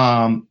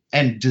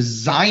 and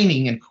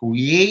designing and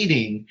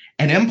creating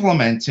and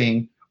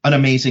implementing an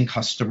amazing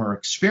customer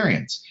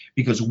experience.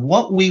 Because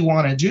what we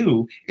want to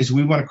do is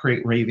we want to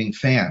create raving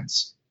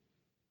fans.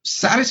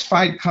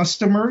 Satisfied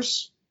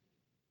customers,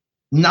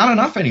 not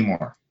enough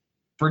anymore.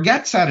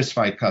 Forget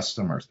satisfied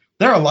customers.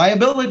 They're a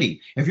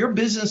liability. If your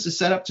business is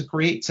set up to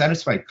create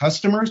satisfied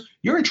customers,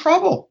 you're in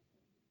trouble.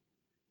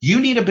 You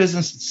need a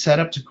business that's set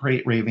up to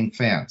create raving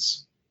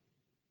fans.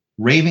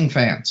 Raving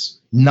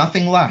fans,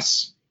 nothing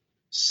less.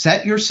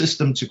 Set your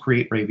system to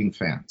create raving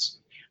fans,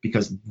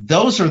 because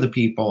those are the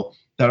people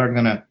that are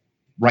going to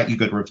write you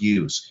good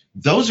reviews.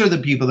 Those are the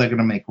people that are going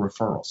to make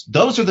referrals.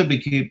 Those are the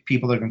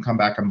people that are going to come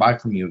back and buy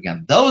from you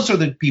again. Those are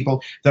the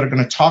people that are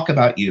going to talk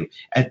about you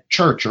at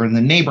church or in the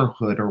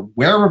neighborhood or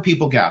wherever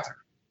people gather.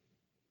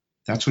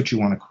 That's what you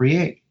want to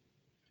create.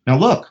 Now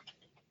look,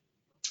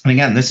 and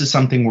again, this is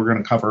something we're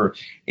going to cover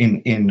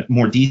in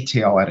more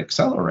detail at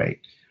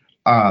Accelerate.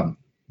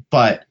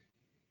 But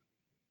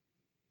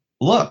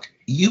look,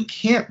 you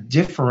can't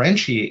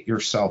differentiate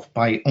yourself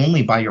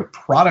only by your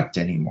product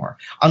anymore,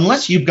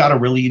 unless you've got a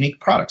really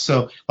unique product.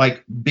 So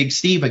like Big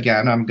Steve,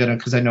 again,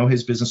 because I know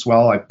his business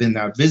well. I've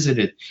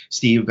visited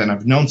Steve, and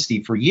I've known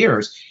Steve for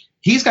years.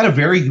 He's got a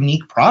very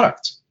unique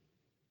product.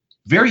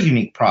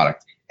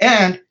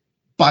 And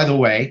by the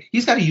way,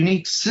 he's got a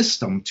unique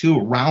system too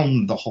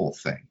around the whole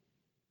thing,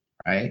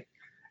 right?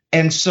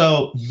 And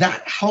so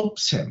that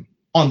helps him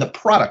on the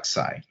product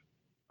side,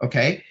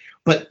 okay?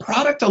 But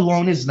product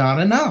alone is not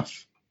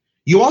enough.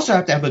 You also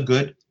have to have a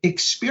good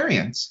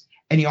experience,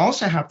 and you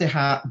also have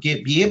to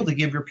be able to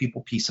give your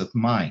people peace of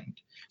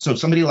mind. So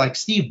somebody like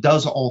Steve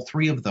does all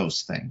three of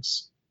those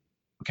things,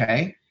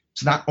 okay?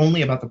 It's not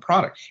only about the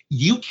product.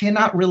 You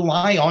cannot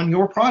rely on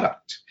your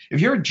product. If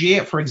you're a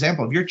GA, for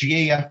example, if you're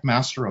GAF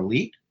Master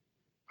Elite,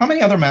 how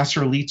many other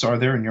Master Elites are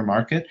there in your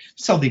market?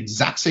 Sell the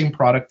exact same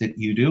product that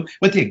you do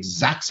with the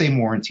exact same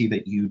warranty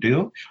that you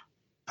do,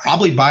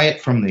 probably buy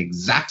it from the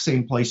exact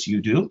same place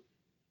you do.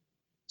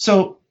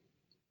 So,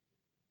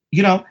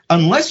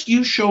 unless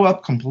you show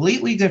up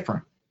completely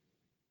different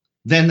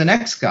than the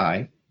next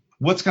guy,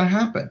 what's going to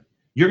happen?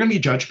 You're going to be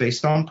judged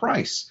based on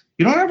price.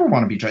 You don't ever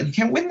want to be judged. You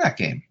can't win that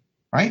game,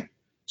 right?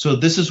 So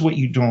this is what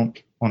you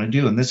don't want to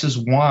do. And this is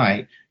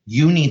why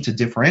you need to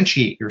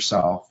differentiate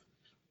yourself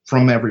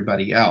from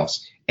everybody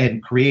else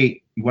and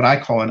create what I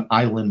call an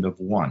island of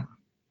one,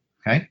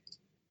 okay?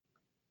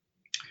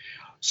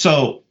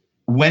 So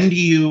when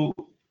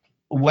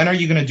are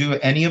you going to do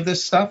any of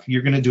this stuff?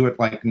 You're going to do it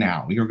like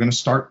now. You're going to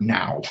start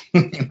now.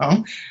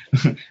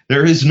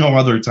 There is no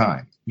other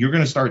time. You're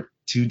going to start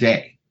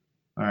today.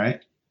 All right.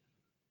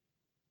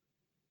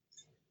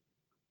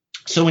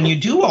 So when you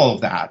do all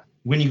of that,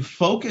 when you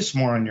focus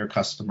more on your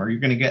customer, you're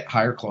going to get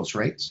higher close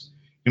rates.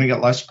 You're going to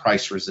get less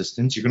price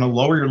resistance. You're going to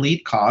lower your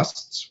lead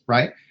costs,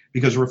 right?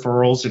 Because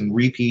referrals and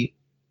repeat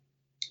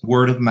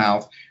word of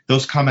mouth,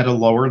 those come at a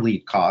lower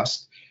lead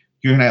cost.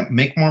 You're going to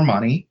make more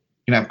money.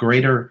 You're going to have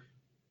greater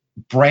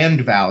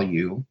brand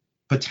value,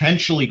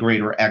 potentially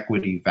greater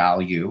equity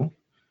value,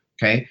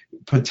 okay,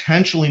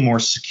 potentially more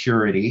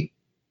security,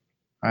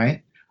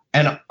 right,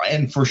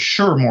 and for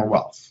sure more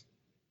wealth,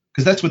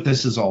 because that's what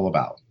this is all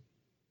about.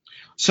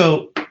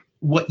 So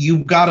what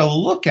you've got to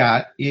look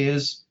at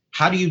is,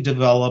 how do you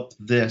develop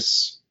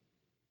this,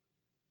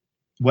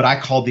 what I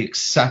call the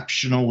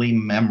exceptionally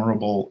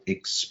memorable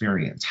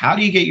experience? How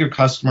do you get your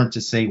customer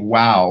to say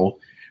wow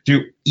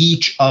through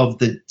each of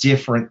the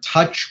different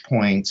touch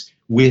points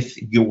with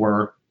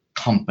your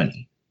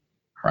company,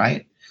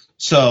 right?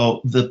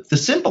 So the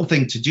simple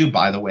thing to do,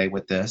 by the way,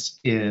 with this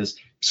is,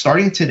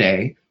 starting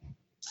today,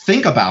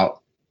 think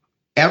about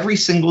every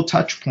single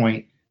touch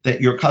point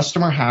that your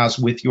customer has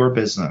with your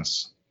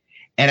business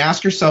and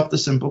ask yourself the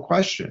simple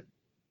question: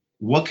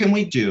 what can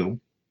we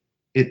do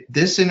at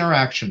this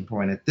interaction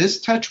point, at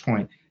this touch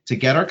point, to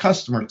get our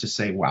customer to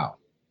say wow?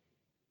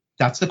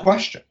 That's the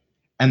question.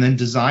 And then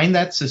design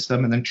that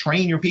system, and then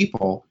train your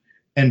people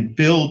and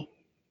build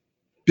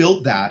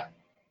that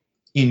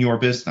in your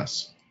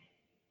business.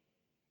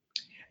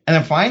 And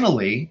then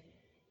finally,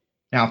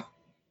 now,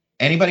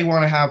 anybody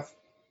want to have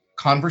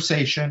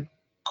conversation,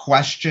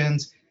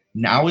 questions?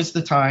 Now is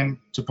the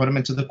time to put them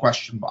into the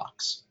question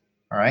box,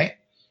 all right?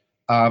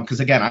 Because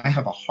again, I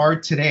have a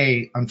hard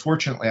today.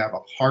 Unfortunately, I have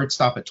a hard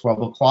stop at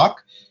 12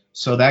 o'clock.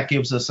 So that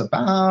gives us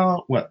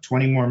about,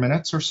 20 more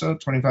minutes or so,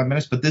 25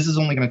 minutes. But this is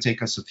only going to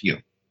take us a few.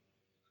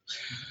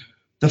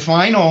 The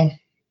final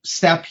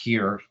step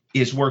here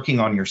is working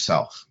on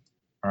yourself,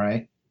 all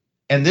right?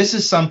 And this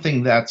is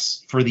something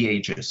that's for the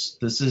ages.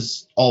 This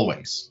is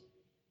always.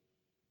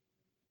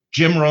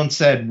 Jim Rohn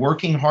said,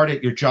 working hard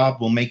at your job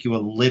will make you a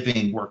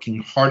living.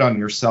 Working hard on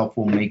yourself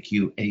will make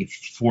you a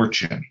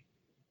fortune,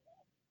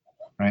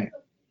 right?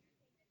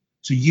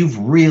 So you've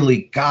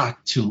really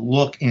got to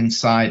look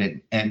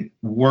inside and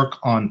work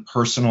on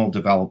personal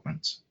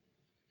development.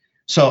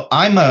 So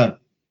I'm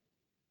not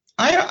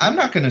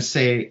going to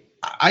say,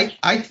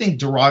 I think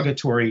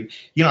derogatory,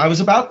 I was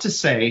about to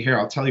say, here,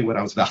 I'll tell you what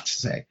I was about to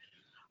say.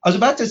 I was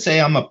about to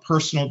say I'm a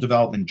personal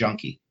development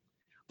junkie,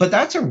 but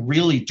that's a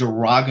really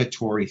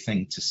derogatory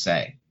thing to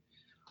say.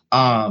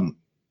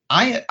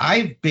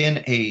 I've been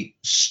a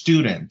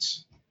student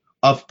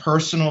of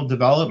personal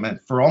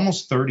development for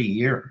almost 30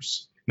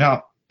 years.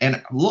 Now,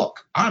 and look,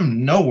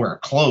 I'm nowhere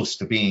close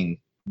to being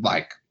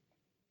like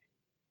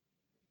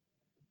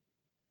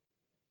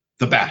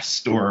the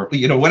best, or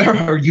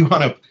whatever you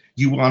want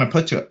to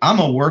put to it. I'm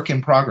a work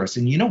in progress.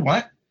 And you know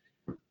what?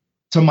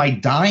 To my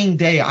dying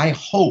day, I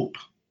hope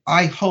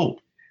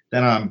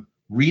that I'm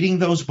reading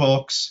those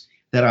books,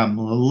 that I'm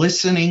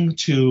listening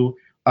to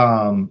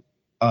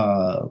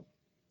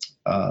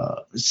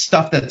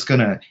stuff that's going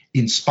to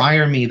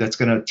inspire me, that's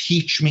going to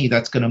teach me,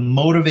 that's going to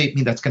motivate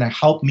me, that's going to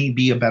help me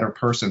be a better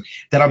person,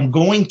 that I'm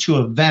going to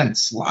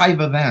events, live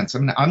events.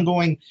 I'm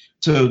going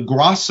to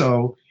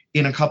Grosso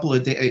in a couple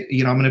of days.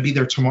 I'm going to be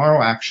there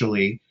tomorrow,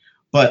 actually,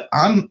 but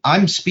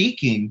I'm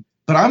speaking,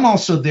 but I'm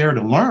also there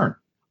to learn.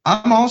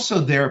 I'm also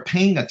there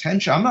paying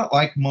attention. I'm not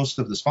like most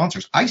of the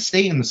sponsors. I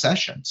stay in the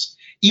sessions,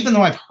 even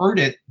though I've heard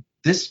it,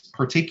 this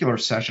particular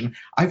session,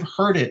 I've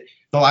heard it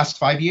the last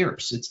 5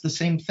 years. It's the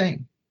same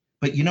thing.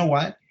 But you know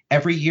what?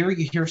 Every year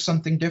you hear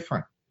something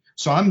different.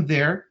 So I'm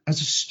there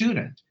as a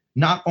student,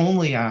 not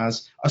only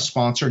as a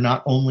sponsor,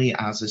 not only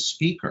as a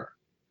speaker.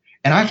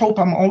 And I hope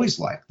I'm always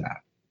like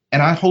that.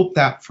 And I hope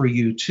that for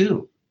you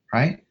too,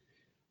 right?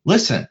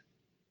 Listen,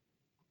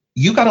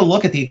 you got to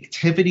look at the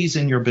activities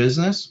in your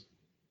business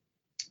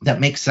that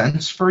make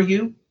sense for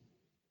you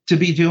to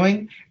be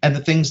doing and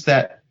the things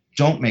that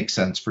don't make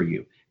sense for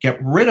you.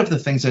 Get rid of the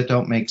things that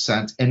don't make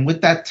sense. And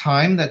with that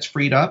time that's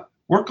freed up,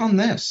 work on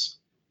this.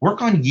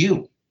 Work on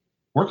you.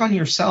 Work on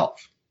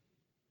yourself.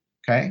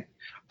 Okay?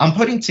 I'm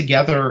putting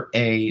together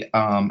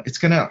it's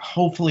going to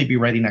hopefully be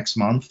ready next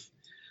month.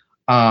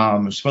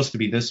 It's supposed to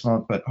be this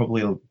month, but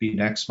hopefully it'll be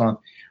next month.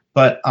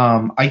 But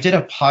I did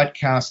a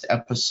podcast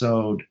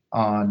episode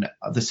on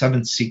the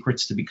 7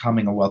 secrets to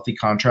becoming a wealthy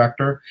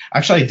contractor.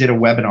 Actually, I did a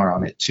webinar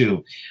on it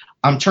too.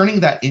 I'm turning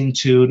that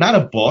into not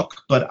a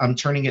book, but I'm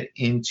turning it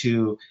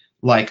into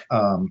like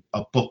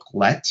a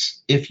booklet,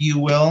 if you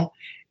will.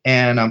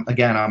 And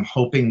again, I'm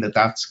hoping that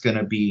that's going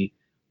to be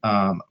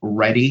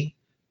ready.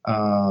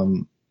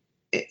 And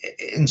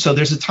so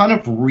there's a ton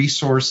of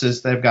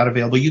resources that I've got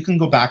available. You can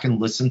go back and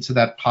listen to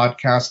that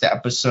podcast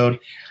episode.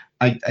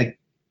 I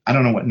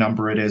don't know what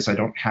number it is. I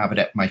don't have it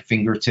at my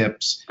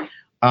fingertips.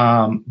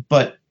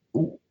 But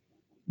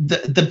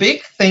the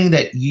big thing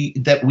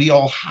that we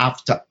all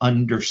have to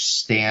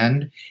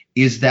understand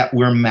is that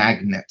we're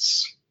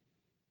magnets.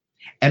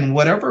 And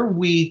whatever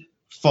we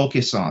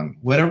focus on,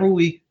 whatever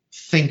we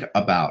think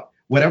about,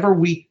 whatever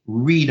we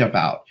read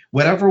about,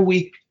 whatever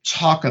we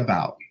talk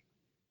about,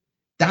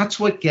 that's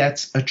what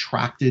gets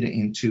attracted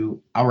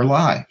into our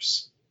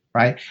lives,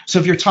 right? So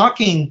if you're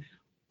talking,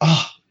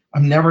 oh,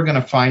 I'm never going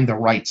to find the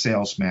right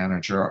sales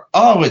manager.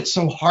 Oh, it's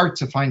so hard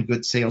to find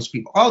good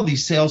salespeople. Oh,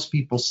 these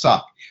salespeople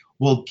suck.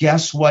 Well,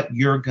 guess what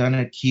you're going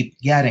to keep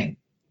getting,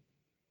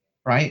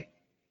 right?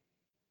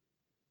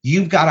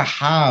 You've got to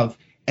have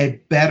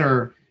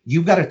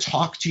you've got to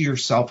talk to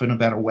yourself in a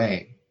better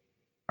way,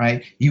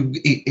 right?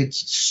 It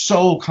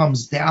so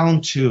comes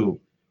down to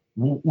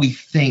what we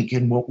think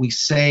and what we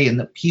say and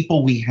the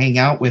people we hang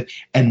out with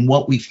and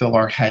what we fill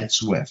our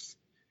heads with.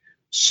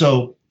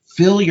 So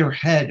fill your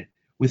head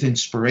with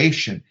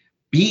inspiration.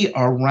 Be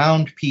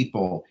around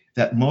people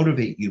that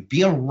motivate you.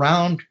 Be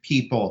around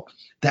people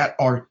that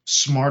are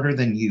smarter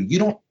than you.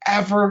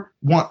 I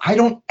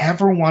don't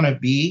ever want to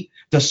be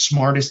the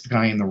smartest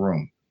guy in the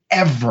room,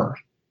 ever.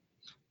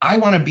 I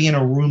want to be in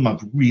a room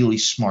of really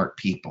smart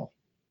people,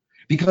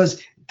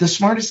 because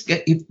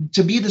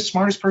to be the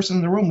smartest person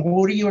in the room,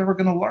 what are you ever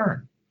going to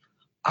learn?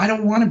 I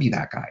don't want to be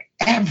that guy,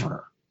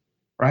 ever,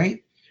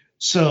 right?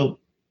 So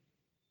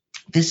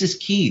this is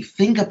key.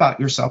 Think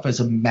about yourself as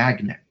a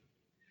magnet,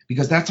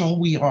 because that's all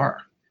we are.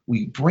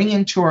 We bring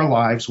into our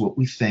lives what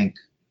we think,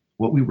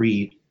 what we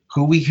read,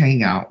 who we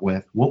hang out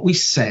with, what we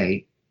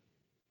say,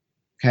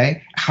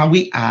 okay, how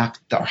we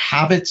act, our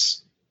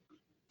habits.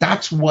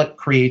 That's what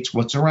creates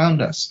what's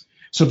around us.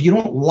 So if you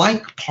don't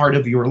like part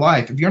of your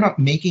life, if you're not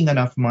making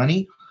enough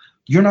money,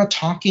 you're not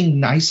talking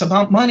nice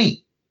about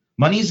money.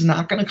 Money is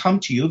not going to come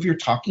to you if you're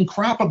talking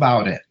crap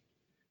about it,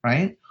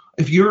 right?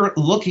 If you're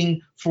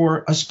looking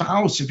for a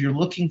spouse, if you're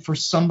looking for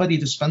somebody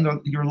to spend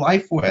your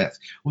life with,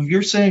 if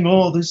you're saying,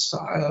 it's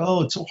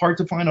so hard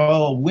to find,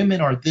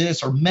 women are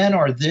this or men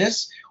are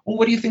this, well,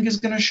 what do you think is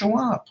going to show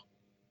up?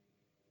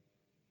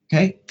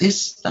 Okay, this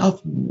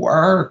stuff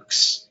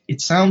works. It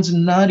sounds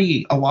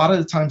nutty. A lot of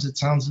the times it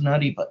sounds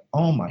nutty, but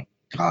oh my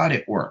God,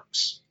 it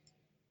works.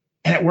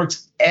 And it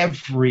works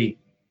every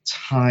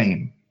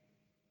time.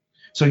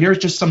 So here's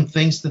just some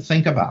things to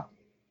think about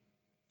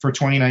for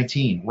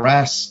 2019.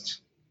 Rest.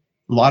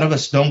 A lot of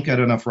us don't get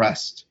enough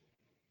rest.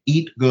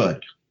 Eat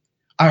good.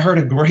 I heard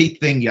a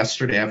great thing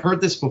yesterday. I've heard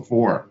this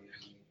before,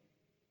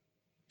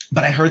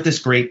 but I heard this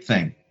great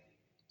thing.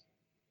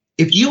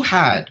 If you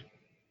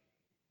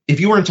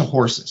were into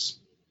horses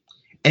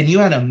and you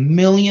had $1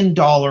 million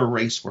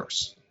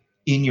racehorse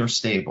in your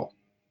stable,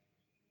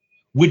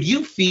 would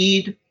you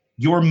feed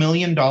your $1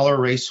 million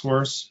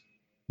racehorse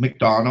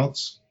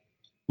McDonald's?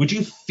 Would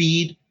you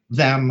feed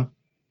them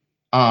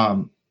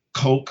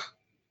Coke?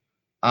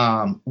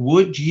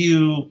 Would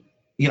you,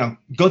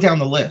 go down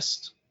the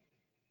list?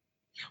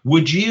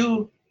 Would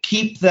you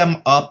keep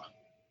them up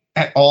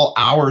at all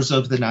hours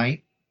of the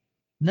night?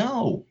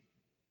 No.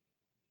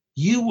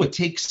 You would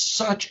take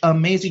such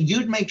amazing,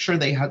 you'd make sure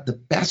they had the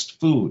best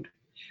food,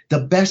 the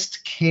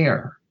best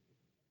care,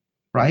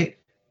 right?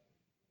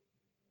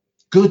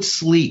 Good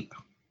sleep.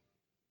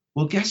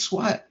 Well, guess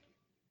what?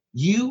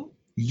 You're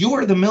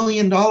the $1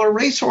 million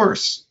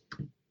racehorse.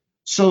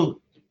 So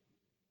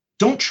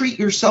don't treat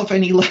yourself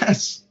any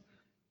less,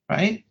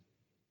 right?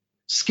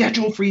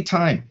 Schedule free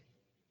time.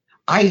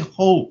 I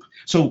hope.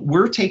 So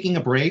we're taking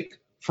a break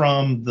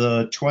from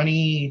the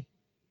 21st,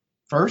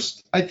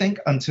 I think,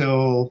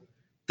 until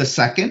the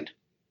 2nd.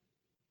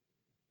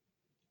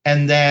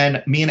 And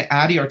then me and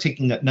Addie are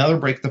taking another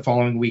break the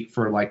following week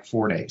for like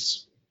 4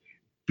 days.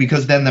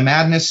 Because then the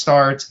madness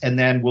starts, and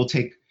then we'll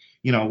take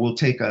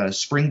a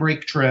spring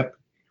break trip.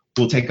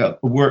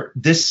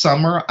 This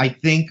summer, I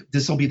think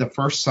this will be the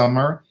first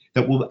summer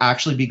that we'll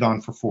actually be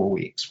gone for 4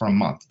 weeks, for a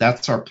month.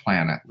 That's our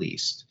plan, at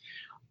least.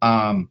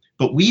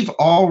 But we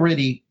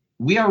already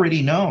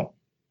know,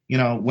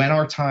 when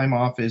our time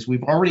off is.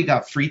 We've already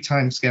got free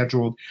time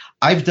scheduled.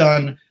 I've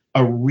done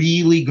a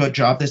really good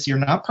job this year,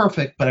 not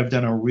perfect, but I've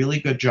done a really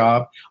good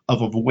job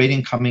of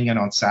avoiding coming in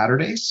on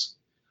Saturdays.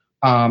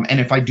 And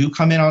if I do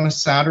come in on a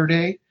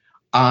Saturday,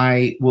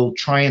 I will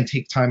try and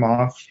take time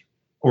off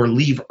or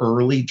leave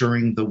early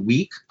during the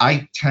week.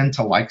 I tend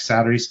to like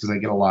Saturdays because I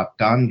get a lot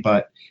done,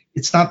 but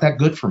it's not that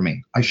good for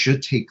me. I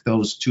should take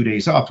those 2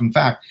 days off. In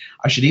fact,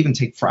 I should even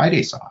take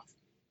Fridays off,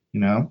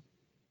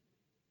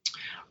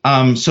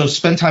 So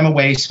spend time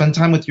away, spend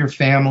time with your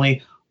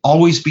family,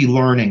 always be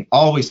learning,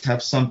 always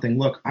have something.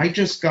 Look, I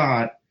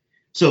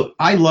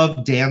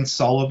love Dan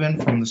Sullivan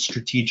from The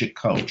Strategic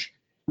Coach,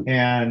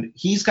 and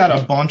he's got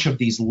a bunch of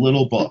these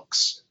little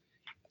books,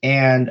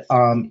 and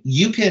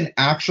you can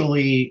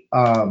actually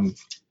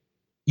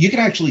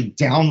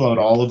download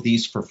all of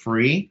these for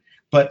free.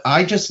 But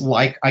I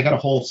got a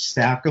whole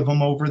stack of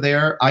them over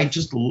there. I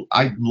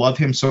love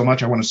him so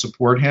much. I want to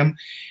support him,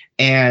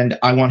 and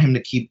I want him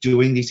to keep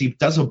doing these. He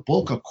does a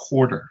book a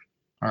quarter,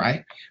 all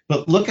right?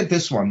 But look at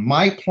this one.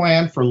 My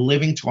plan for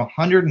living to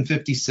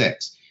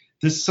 156.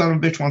 This son of a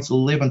bitch wants to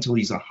live until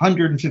he's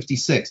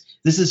 156.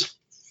 This is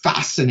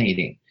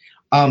fascinating.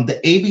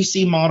 The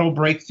ABC model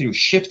breakthrough,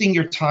 shifting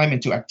your time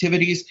into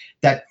activities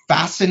that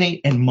fascinate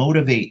and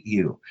motivate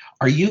you.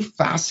 Are you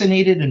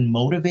fascinated and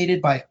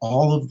motivated by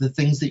all of the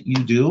things that you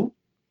do?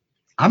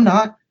 I'm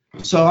not,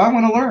 so I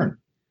want to learn.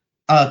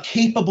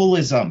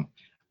 Capableism.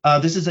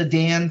 This is a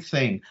Dan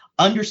thing.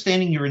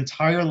 Understanding your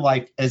entire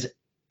life as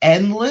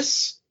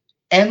endlessly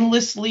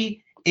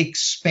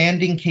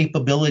expanding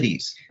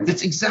capabilities.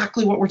 That's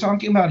exactly what we're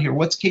talking about here.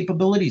 What's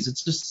capabilities?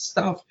 It's just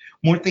stuff,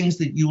 more things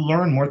that you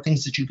learn, more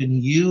things that you can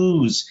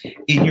use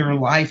in your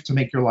life to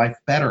make your life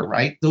better,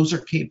 right? Those are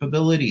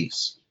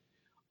capabilities.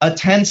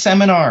 Attend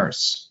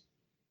seminars.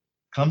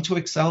 Come to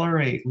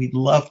Accelerate. We'd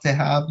love to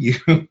have you.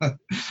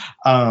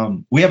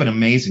 We have an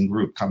amazing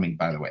group coming,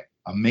 by the way.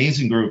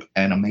 Amazing group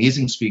and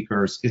amazing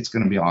speakers. It's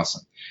going to be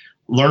awesome.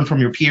 Learn from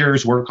your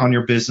peers, work on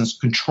your business,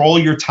 control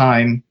your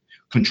time,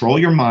 control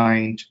your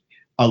mind,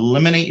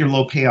 eliminate your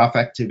low payoff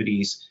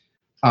activities,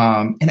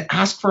 and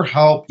ask for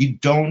help. You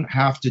don't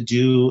have to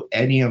do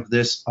any of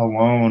this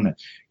alone.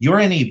 You're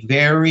in a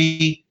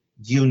very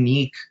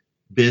unique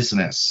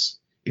business.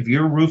 If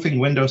you're roofing,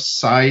 windows,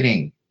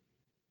 siding,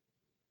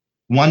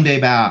 one-day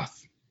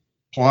bath,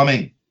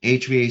 plumbing,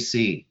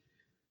 HVAC,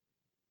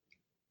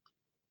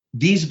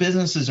 these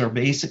businesses are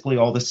basically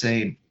all the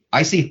same.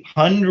 I see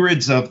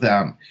hundreds of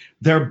them.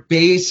 They're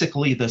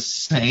basically the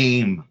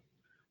same.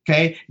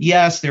 Okay.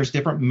 Yes, there's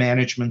different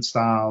management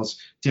styles.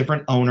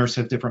 Different owners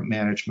have different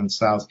management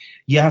styles.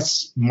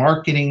 Yes,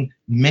 marketing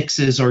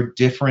mixes are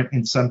different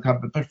in some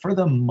companies, but for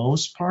the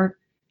most part,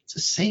 it's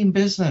the same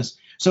business.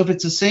 So if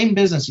it's the same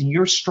business and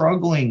you're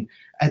struggling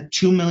at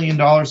 $2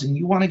 million and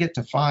you want to get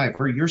to 5,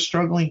 or you're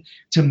struggling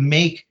to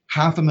make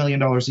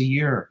 $500,000 a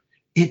year,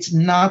 it's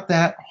not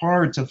that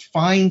hard to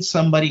find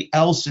somebody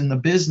else in the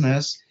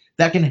business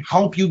that can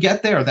help you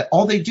get there. That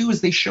all they do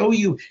is they show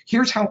you,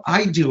 here's how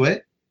I do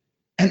it.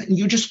 And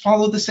you just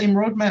follow the same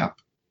roadmap.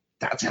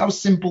 That's how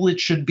simple it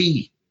should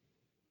be.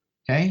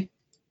 Okay.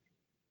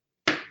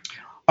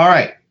 All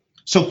right.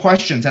 So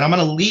questions, and I'm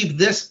going to leave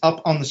this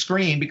up on the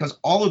screen because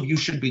all of you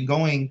should be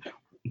going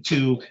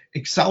to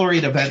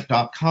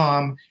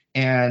accelerateevent.com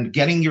and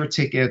getting your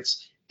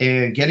tickets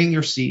and getting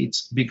your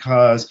seats,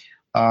 because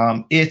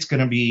it's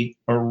going to be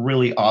a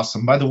really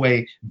awesome. By the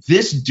way,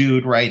 this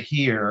dude right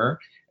here,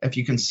 if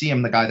you can see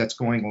him, the guy that's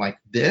going like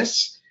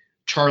this,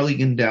 Charlie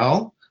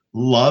Gindel.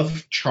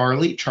 Love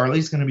Charlie.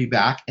 Charlie's going to be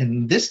back,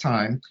 and this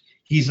time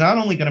he's not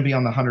only going to be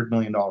on the $100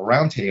 million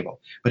roundtable,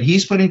 but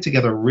he's putting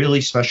together a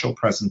really special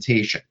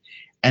presentation.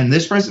 And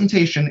this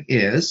presentation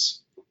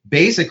is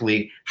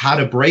basically how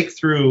to break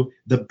through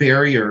the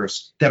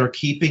barriers that are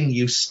keeping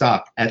you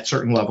stuck at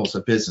certain levels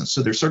of business.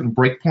 So there's certain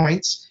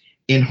breakpoints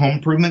in home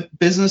improvement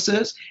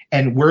businesses,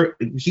 and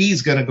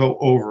he's going to go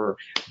over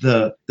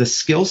the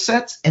skill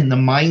sets and the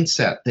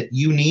mindset that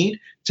you need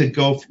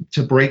to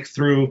break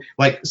through,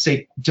 like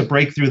say, to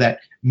break through that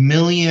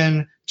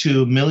million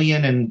to $1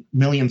 million and $1.3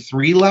 million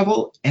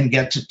level and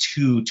get to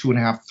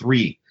 2.5,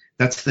 3.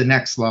 That's the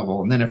next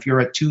level. And then if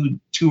you're at two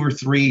or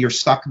three, you're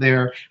stuck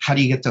there. How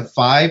do you get to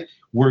 5?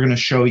 We're going to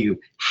show you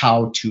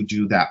how to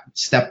do that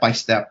step by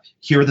step.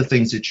 Here are the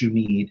things that you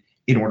need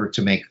in order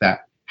to make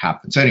that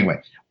happen. So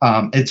anyway,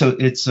 it's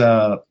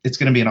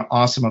going to be an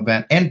awesome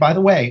event. And by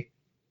the way,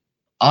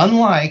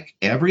 unlike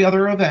every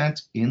other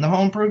event in the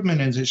home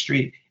improvement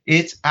industry,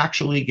 it's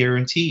actually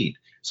guaranteed.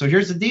 So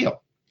here's the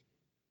deal.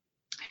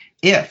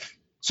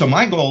 So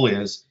my goal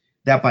is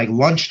that by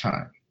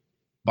lunchtime,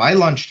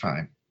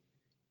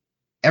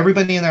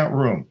 everybody in that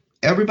room,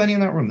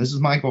 this is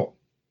my goal.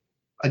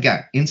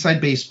 Again,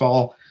 inside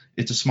baseball,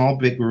 it's a small,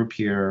 big group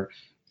here.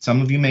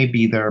 Some of you may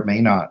be there,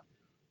 may not.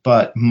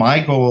 But my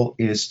goal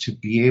is to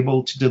be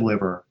able to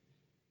deliver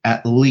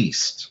at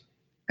least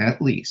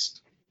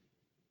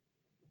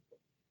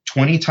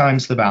 20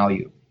 times the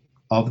value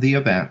of the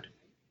event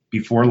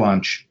before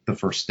lunch the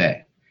first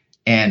day.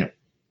 And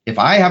if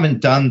I haven't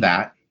done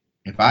that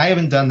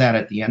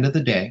at the end of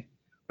the day,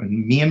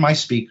 me and my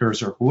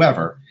speakers or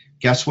whoever,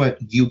 guess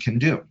what you can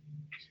do?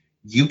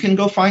 You can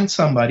go find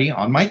somebody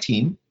on my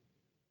team,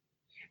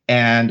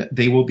 and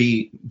they will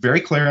be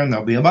very clear, and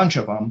there'll be a bunch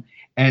of them,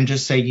 and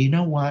just say, you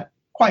know what,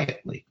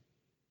 quietly,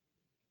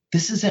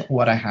 this isn't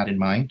what I had in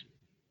mind.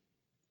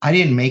 I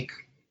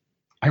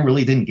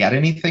really didn't get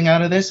anything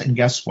out of this. And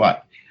guess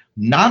what?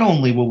 Not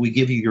only will we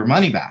give you your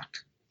money back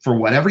for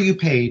whatever you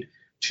paid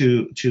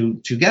to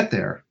get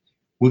there,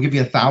 we'll give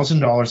you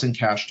 $1,000 in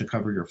cash to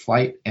cover your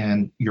flight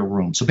and your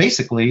room. So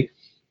basically,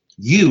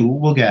 you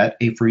will get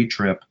a free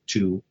trip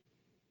to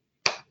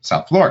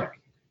South Florida.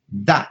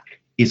 That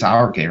is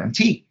our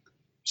guarantee.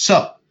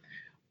 So,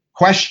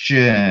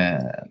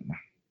 question.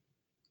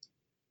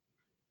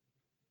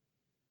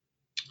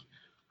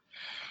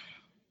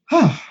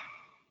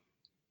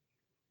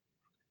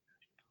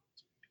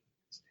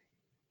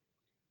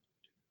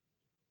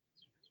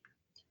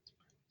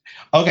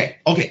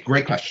 Okay,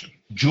 great question.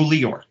 Julie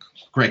York,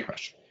 great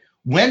question.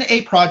 When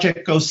a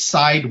project goes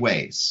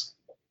sideways,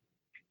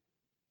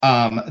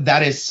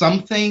 that is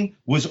something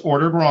was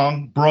ordered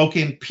wrong,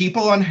 broken,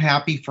 people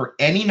unhappy for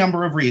any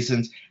number of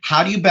reasons.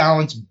 How do you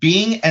balance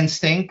being and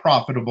staying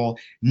profitable,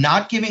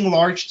 not giving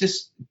large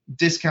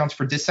discounts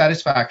for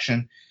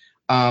dissatisfaction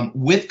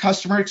with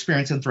customer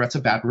experience and threats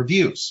of bad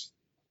reviews?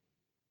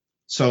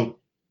 So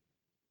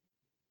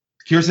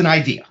here's an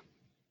idea,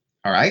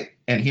 all right?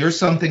 And here's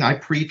something I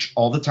preach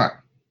all the time.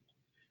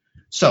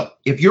 So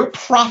if you're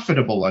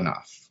profitable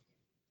enough,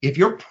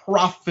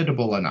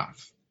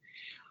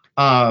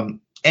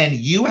 and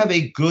you have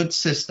a good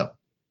system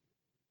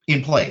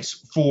in place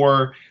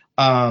for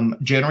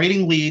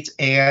generating leads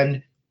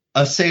and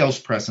a sales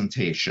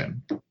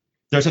presentation,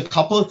 there's a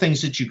couple of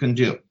things that you can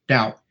do.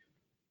 Now,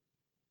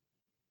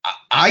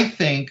 I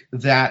think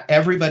that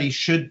everybody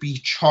should be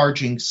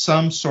charging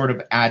some sort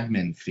of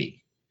admin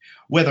fee,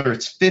 whether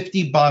it's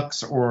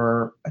 $50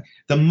 or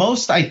the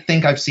most I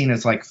think I've seen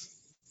is like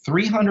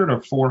 $300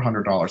 or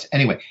 $400.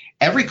 Anyway,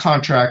 every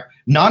contract,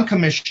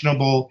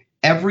 non-commissionable,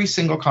 every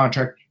single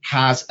contract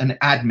has an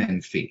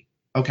admin fee,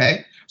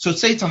 okay? So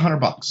say it's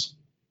 $100.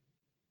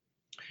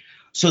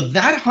 So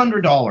that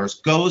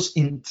 $100 goes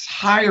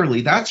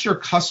entirely, that's your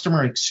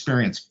customer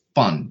experience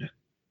fund,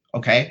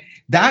 okay?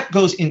 That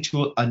goes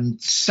into a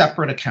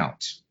separate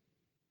account,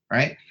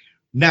 right?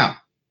 Now,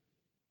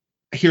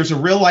 here's a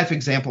real life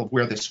example of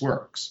where this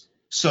works.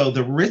 So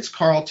the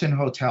Ritz-Carlton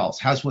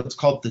hotels has what's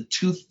called the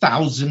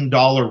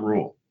 $2,000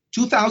 rule,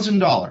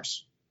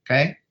 $2,000,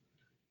 okay?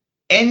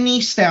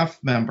 Any staff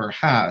member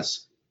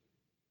has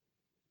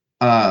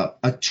a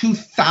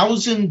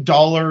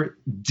 $2,000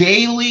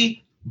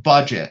 daily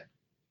budget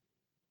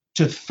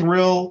to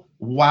thrill,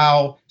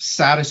 wow,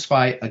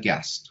 satisfy a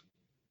guest.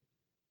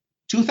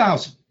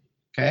 $2,000,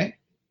 okay?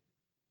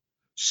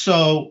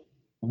 So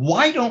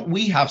why don't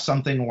we have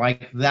something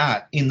like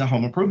that in the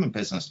home improvement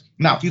business?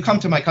 Now, if you come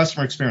to my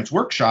customer experience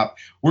workshop,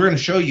 we're going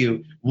to show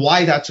you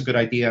why that's a good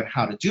idea and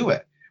how to do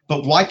it.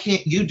 But why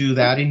can't you do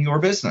that in your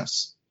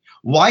business?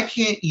 Why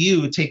can't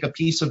you take a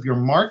piece of your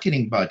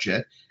marketing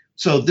budget?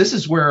 So this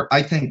is where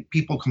I think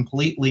people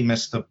completely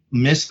miss the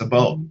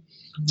boat.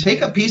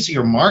 Take a piece of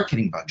your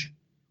marketing budget.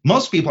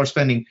 Most people are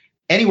spending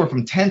anywhere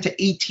from 10 to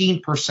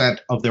 18%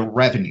 of their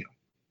revenue.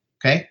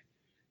 Okay?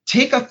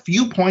 Take a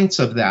few points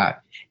of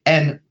that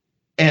and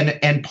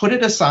put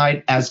it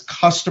aside as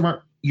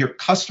your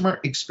customer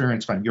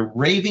experience fund, your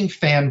raving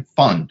fan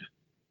fund.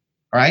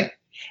 All right?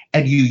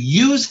 And you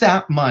use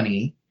that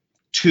money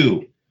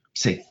to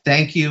say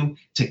thank you,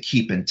 to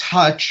keep in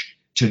touch,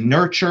 to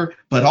nurture,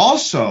 but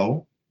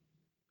also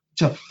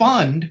to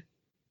fund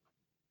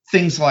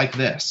things like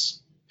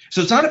this.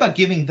 So it's not about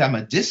giving them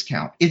a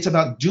discount. It's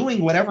about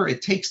doing whatever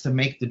it takes to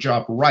make the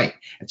job right.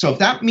 And so if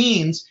that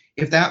means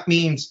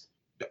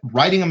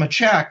writing them a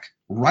check,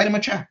 write them a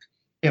check.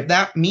 If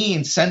that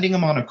means sending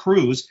them on a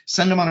cruise,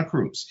 send them on a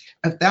cruise.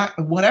 If that,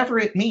 whatever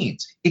it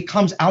means, it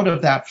comes out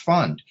of that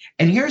fund.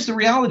 And here's the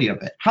reality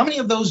of it. How many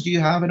of those do you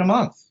have in a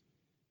month?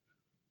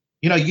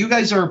 You know, you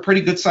guys are a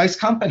pretty good sized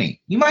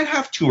company. You might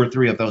have 2 or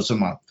 3 of those a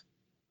month.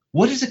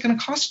 What is it going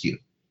to cost you?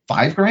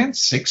 $5 grand,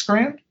 $6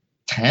 grand,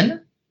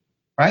 10,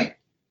 right?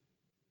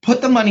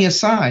 Put the money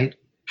aside,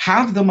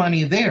 have the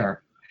money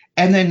there,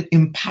 and then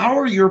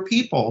empower your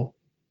people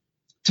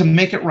to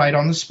make it right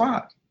on the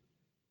spot.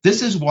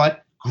 This is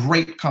what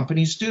great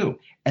companies do.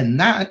 And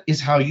that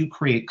is how you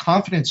create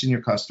confidence in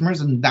your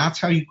customers, and that's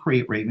how you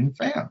create raving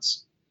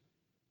fans.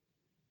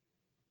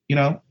 You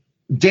know,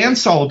 Dan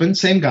Sullivan,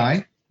 same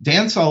guy.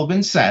 Dan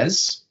Sullivan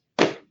says,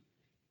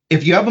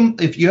 if you have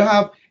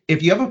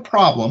a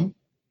problem,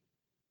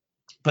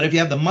 but if you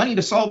have the money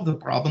to solve the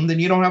problem, then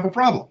you don't have a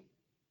problem.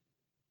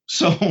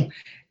 So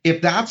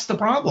if that's the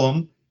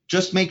problem,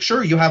 just make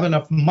sure you have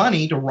enough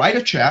money to write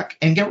a check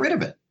and get rid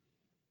of it.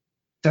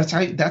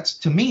 That's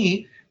to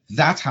me,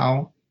 that's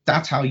how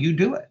you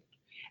do it.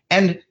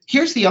 And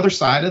here's the other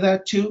side of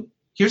that too.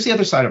 Here's the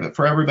other side of it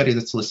for everybody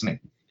that's listening.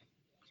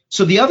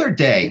 So the other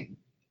day,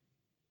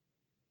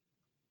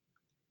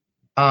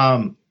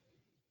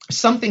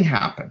 something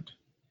happened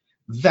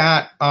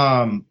that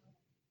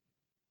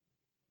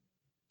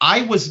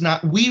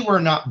we were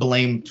not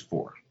blamed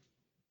for.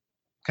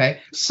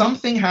 Okay,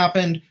 something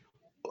happened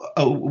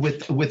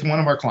with one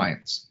of our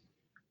clients,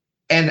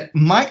 and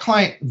my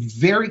client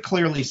very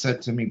clearly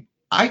said to me,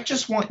 "I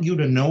just want you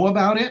to know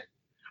about it.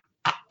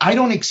 I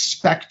don't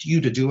expect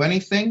you to do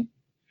anything."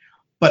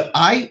 But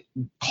I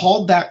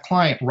called that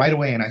client right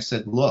away and I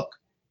said, "Look,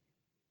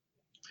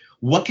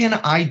 what can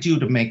I do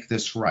to make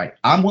this right?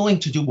 I'm willing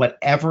to do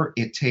whatever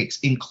it takes,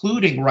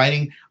 including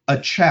writing a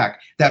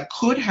check that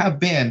could have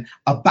been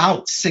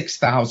about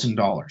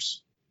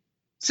 $6,000.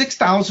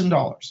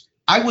 $6,000.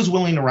 I was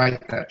willing to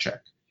write that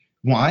check.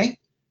 Why?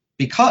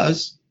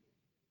 Because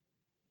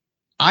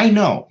I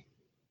know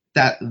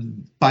that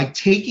by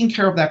taking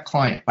care of that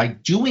client, by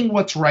doing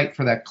what's right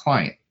for that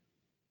client,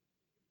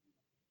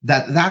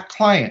 that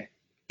client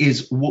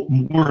is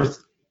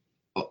worth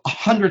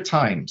 100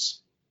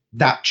 times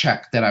that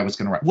check that I was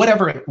going to write,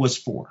 whatever it was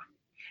for."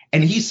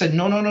 And he said,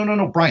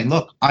 no, Brian,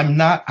 look,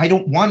 I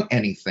don't want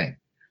anything.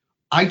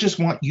 I just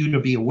want you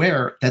to be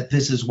aware that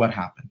this is what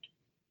happened.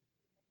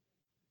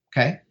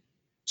 Okay?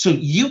 So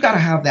you got to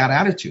have that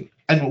attitude.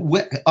 And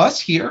with us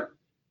here,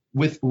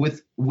 with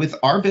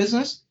our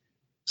business,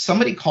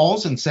 somebody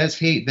calls and says,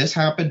 "Hey, this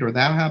happened or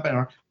that happened,"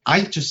 or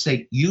I just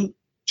say, you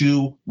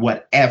do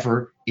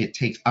whatever it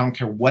takes. I don't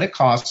care what it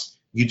costs.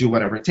 You do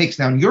whatever it takes.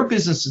 Now, in your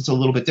business, it's a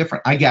little bit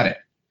different. I get it.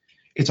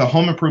 It's a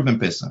home improvement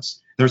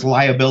business. There's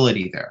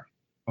liability there,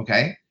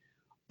 okay?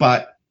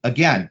 But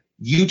again,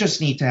 you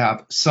just need to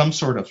have some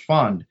sort of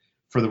fund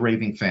for the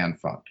Raving Fan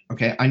Fund,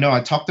 okay? I know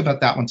I talked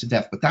about that one to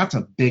death, but that's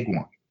a big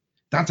one.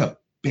 That's a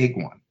big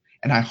one.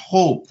 And I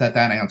hope that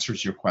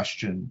answers your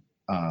question.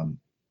 I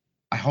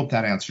hope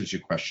that answers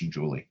your question,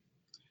 Julie.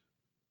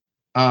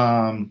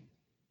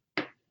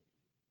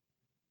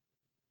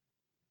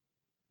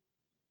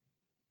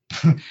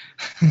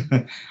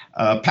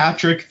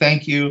 Patrick,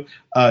 thank you.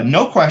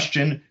 No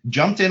question.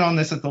 Jumped in on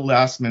this at the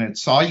last minute.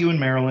 Saw you in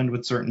Maryland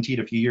with certainty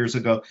a few years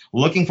ago.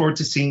 Looking forward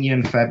to seeing you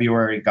in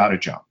February. Got to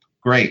jump.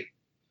 Great.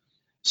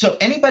 So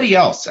anybody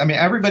else? I mean,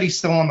 everybody's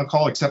still on the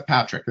call except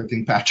Patrick. I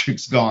think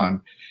Patrick's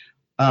gone.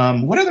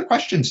 What other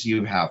questions do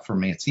you have for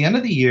me? It's the end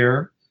of the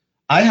year.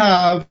 I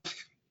have,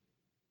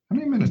 how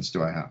many minutes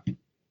do I have?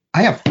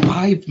 I have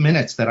 5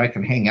 minutes that I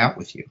can hang out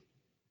with you.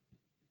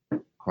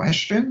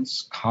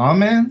 Questions?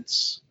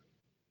 Comments?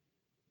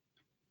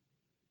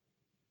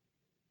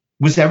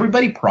 Was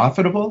everybody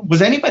profitable?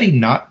 Was anybody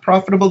not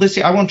profitable this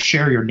year? I won't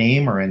share your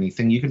name or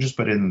anything. You can just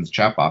put it in the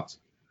chat box.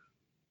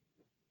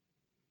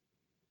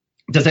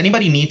 Does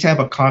anybody need to have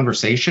a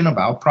conversation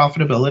about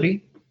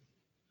profitability?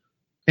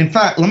 In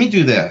fact, let me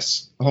do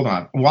this. Hold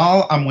on.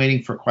 While I'm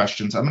waiting for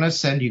questions, I'm going to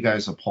send you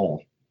guys a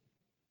poll.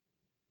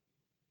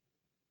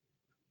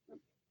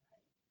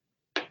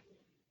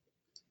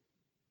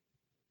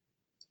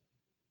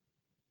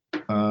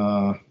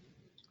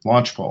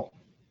 Launch poll.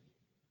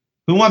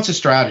 Who wants a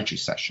strategy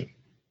session? If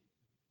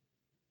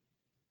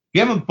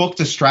you haven't booked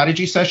a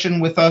strategy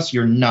session with us,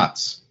 you're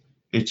nuts.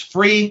 It's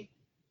free.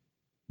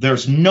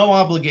 There's no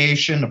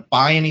obligation to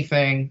buy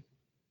anything.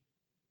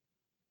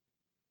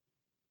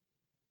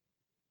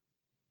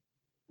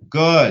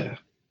 Good.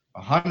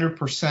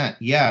 100%.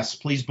 Yes,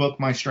 please book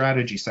my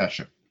strategy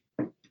session.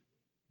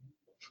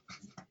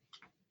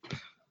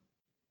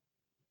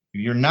 If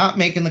you're not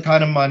making the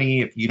kind of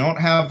money, if you don't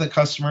have the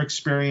customer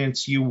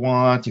experience you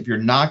want, if you're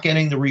not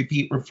getting the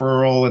repeat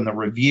referral and the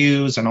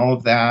reviews and all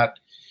of that,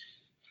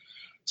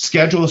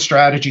 schedule a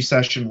strategy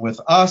session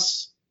with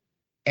us.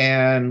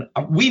 And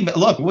we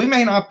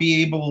may not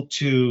be able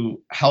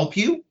to help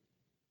you,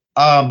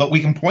 but we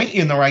can point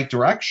you in the right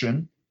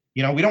direction.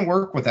 You know, we don't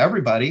work with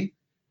everybody.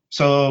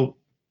 So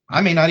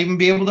I may not even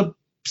be able to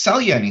sell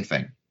you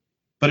anything,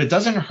 but it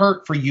doesn't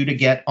hurt for you to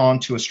get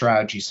onto a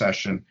strategy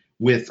session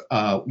with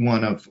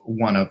one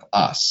of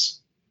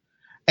us.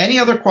 Any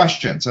other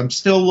questions? I'm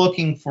still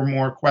looking for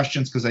more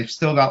questions because I've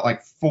still got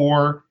like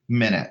 4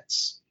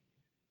 minutes.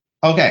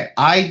 Okay,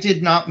 I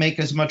did not make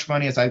as much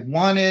money as I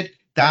wanted.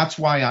 That's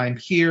why I'm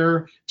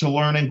here, to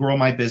learn and grow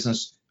my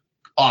business.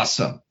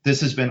 Awesome.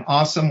 This has been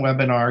awesome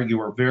webinar.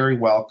 You are very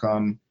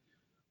welcome.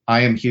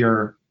 I am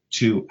here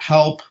to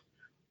help.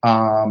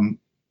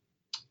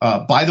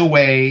 By the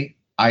way,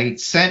 I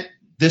sent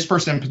this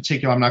person in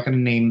particular, I'm not going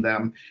to name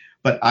them,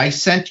 but I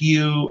sent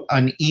you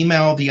an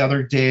email the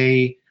other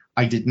day.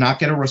 I did not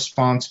get a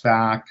response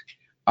back.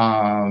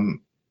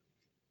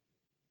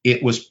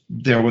 It was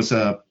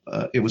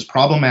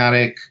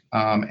problematic.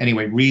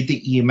 Anyway, read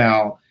the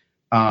email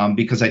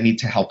because I need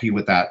to help you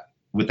with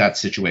that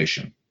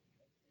situation.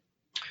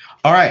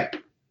 All right.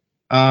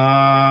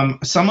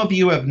 Some of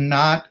you have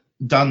not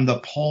done the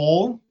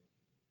poll,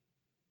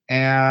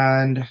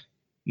 and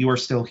you are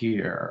still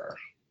here.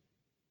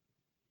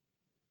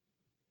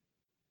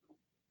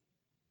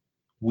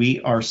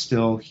 We are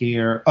still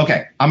here.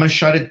 Okay, I'm going to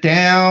shut it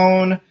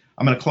down.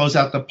 I'm going to close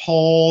out the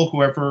poll.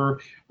 Whoever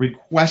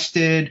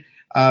requested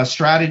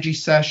strategy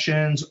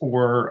sessions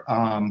or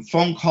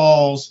phone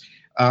calls,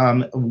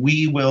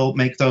 we will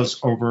make those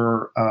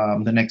over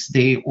the next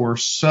day or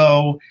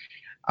so.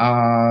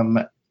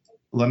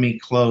 Let me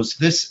close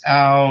this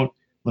out.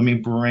 Let me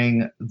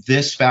bring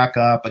this back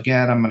up.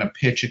 Again, I'm going to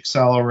pitch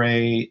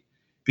accelerate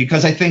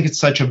because I think it's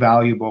such a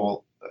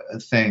valuable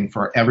thing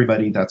for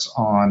everybody that's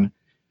on.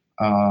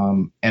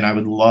 And I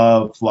would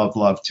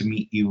love to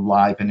meet you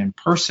live and in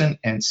person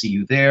and see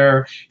you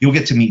there. You'll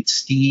get to meet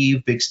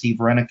Steve, Big Steve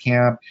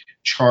Rennekamp,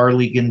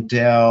 Charlie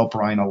Gindell,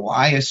 Brian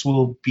Elias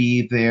will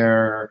be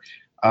there.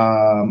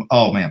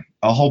 Oh man,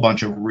 a whole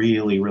bunch of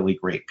really, really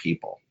great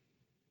people.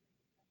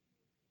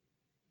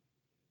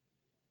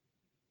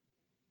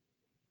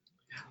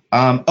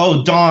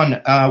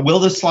 Dawn, will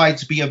the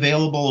slides be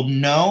available?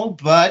 No,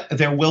 but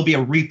there will be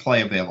a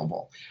replay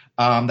available.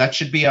 That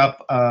should be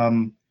up.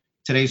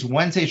 Today's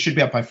Wednesday. It should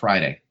be up by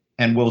Friday,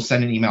 and we'll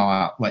send an email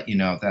out, let you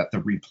know that the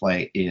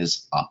replay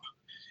is up.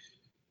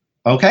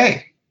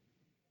 Okay,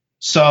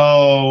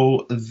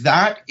 so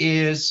that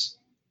is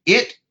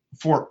it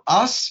for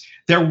us.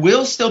 There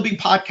will still be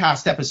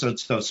podcast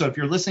episodes, though. So if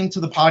you're listening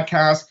to the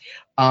podcast,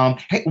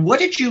 hey, what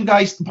did you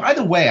guys, by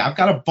the way, I've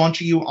got a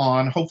bunch of you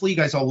on. Hopefully you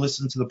guys all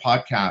listen to the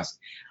podcast.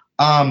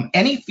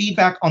 Any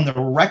feedback on the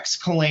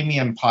Rex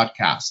Kalamian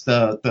podcast,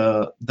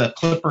 the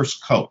Clippers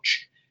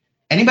coach?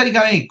 Anybody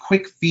got any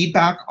quick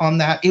feedback on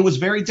that? It was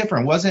very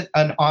different. It wasn't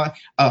a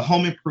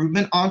home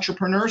improvement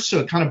entrepreneur, so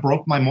it kind of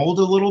broke my mold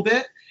a little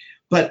bit.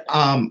 But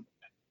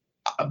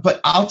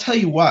I'll tell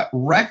you what,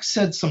 Rex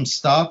said some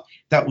stuff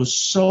that was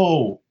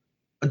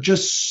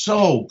just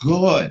so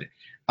good.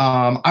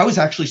 I was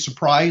actually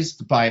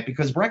surprised by it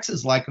because Rex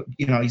is like,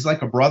 he's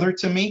like a brother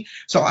to me.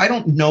 So I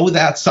don't know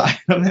that side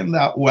of him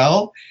that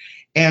well.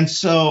 And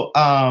so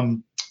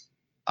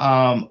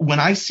when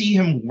I see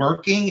him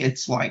working,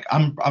 it's like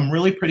I'm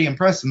really pretty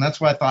impressed. And that's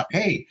why I thought,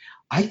 hey,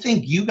 I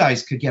think you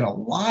guys could get a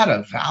lot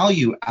of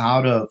value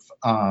out of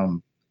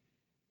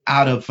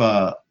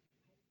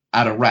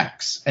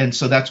Rex. And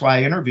so that's why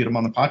I interviewed him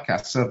on the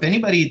podcast. So if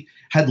anybody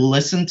has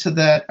listened to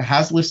that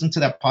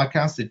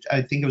podcast,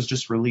 I think it was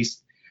just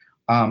released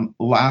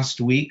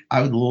last week.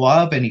 I would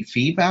love any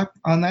feedback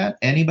on that.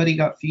 Anybody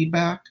got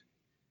feedback?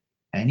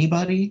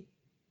 Anybody?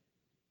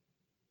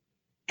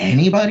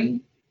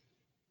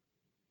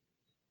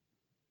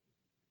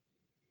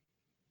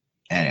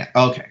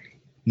 Okay,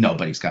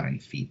 nobody's got any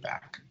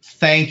feedback.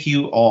 Thank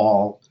you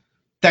all.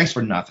 Thanks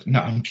for nothing.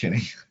 No, I'm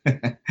kidding.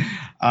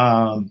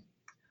 All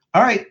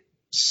right,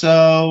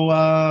 so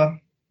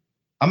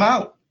I'm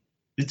out.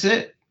 That's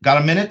it.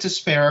 Got a minute to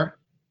spare,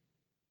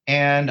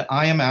 and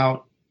I am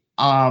out.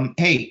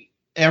 Hey,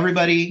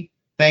 everybody,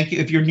 thank you.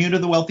 If you're new to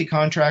The Wealthy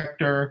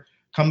Contractor,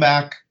 come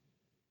back.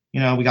 We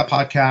got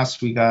podcasts,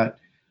 we got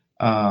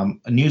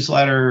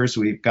newsletters,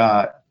 we've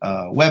got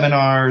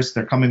webinars.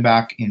 They're coming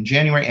back in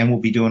January, and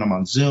we'll be doing them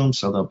on Zoom,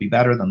 so they'll be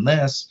better than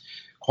this,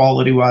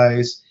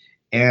 quality-wise.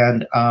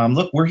 And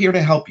look, we're here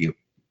to help you.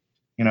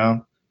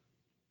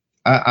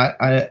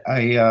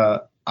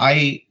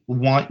 I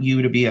want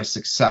you to be as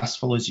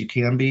successful as you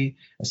can be,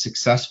 as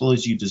successful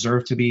as you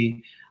deserve to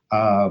be.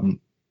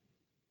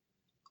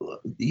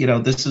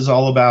 This is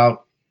all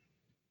about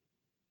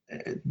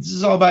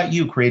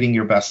you creating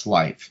your best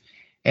life.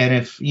 And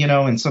if,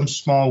 in some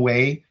small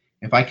way,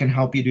 if I can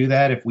help you do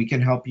that, if we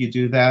can help you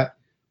do that,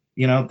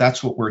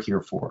 that's what we're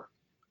here for.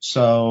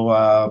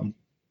 So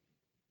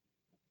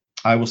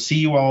I will see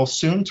you all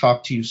soon,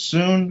 talk to you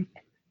soon,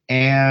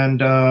 and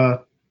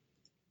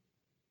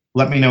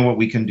let me know what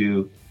we can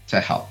do to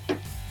help.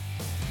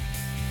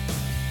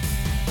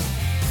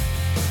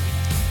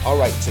 All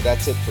right, so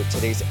that's it for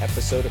today's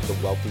episode of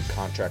the Wealthy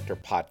Contractor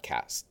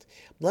Podcast.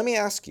 Let me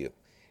ask you,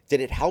 did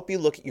it help you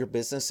look at your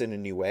business in a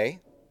new way?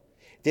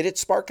 Did it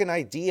spark an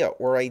idea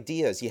or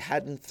ideas you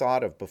hadn't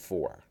thought of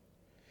before?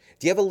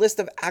 Do you have a list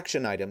of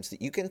action items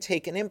that you can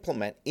take and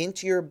implement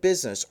into your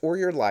business or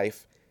your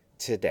life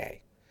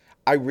today?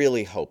 I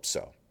really hope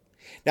so.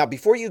 Now,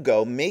 before you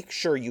go, make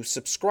sure you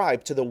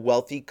subscribe to the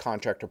Wealthy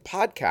Contractor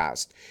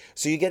Podcast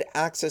so you get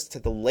access to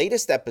the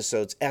latest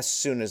episodes as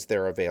soon as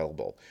they're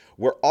available.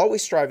 We're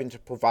always striving to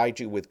provide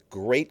you with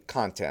great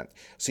content,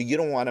 so you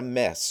don't want to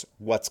miss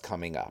what's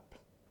coming up.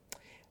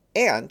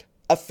 And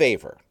a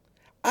favor,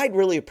 I'd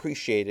really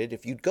appreciate it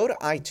if you'd go to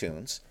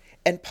iTunes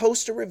and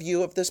post a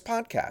review of this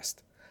podcast.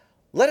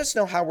 Let us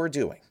know how we're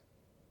doing.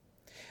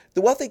 The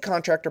Wealthy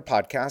Contractor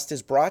Podcast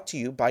is brought to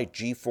you by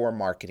G4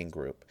 Marketing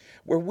Group,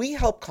 where we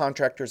help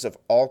contractors of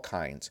all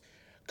kinds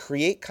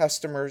create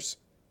customers,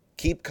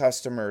 keep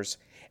customers,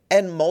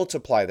 and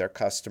multiply their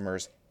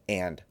customers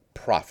and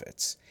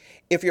profits.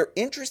 If you're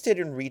interested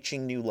in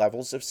reaching new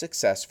levels of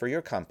success for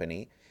your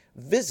company,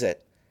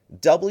 visit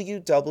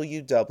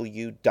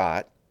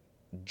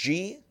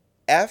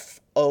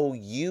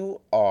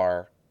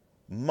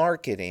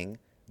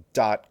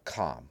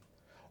www.gfourmarketing.com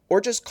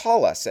or just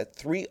call us at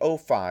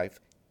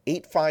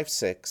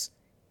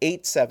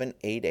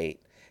 305-856-8788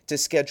 to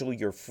schedule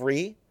your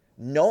free,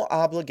 no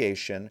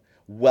obligation,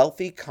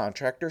 Wealthy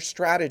Contractor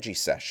Strategy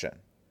Session.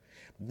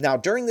 Now,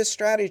 during this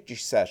strategy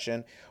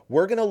session,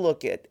 we're going to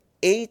look at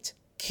 8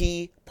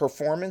 key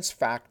performance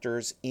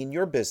factors in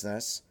your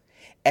business,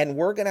 and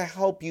we're going to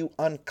help you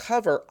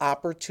uncover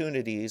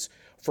opportunities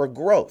for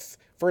growth,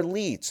 for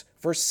leads,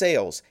 for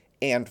sales,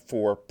 and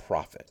for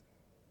profit.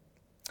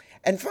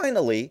 And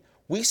finally,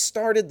 we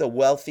started the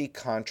Wealthy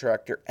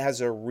Contractor as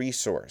a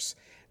resource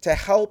to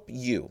help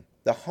you,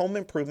 the home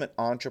improvement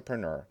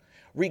entrepreneur,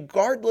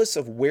 regardless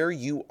of where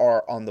you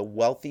are on the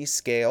wealthy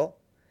scale,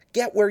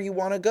 get where you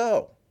want to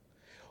go.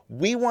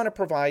 We want to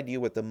provide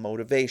you with the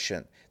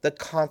motivation, the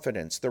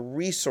confidence, the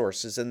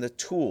resources, and the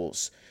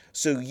tools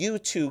so you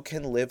too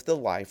can live the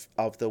life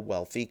of the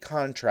wealthy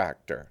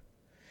contractor.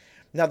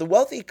 Now, the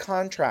wealthy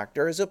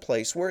contractor is a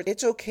place where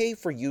it's okay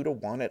for you to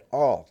want it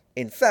all.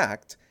 In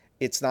fact,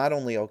 it's not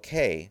only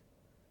okay,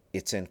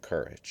 it's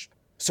encouraged.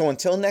 So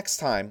until next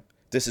time,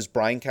 this is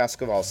Brian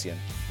Kaskavalciyan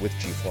with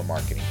G4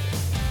 Marketing Group.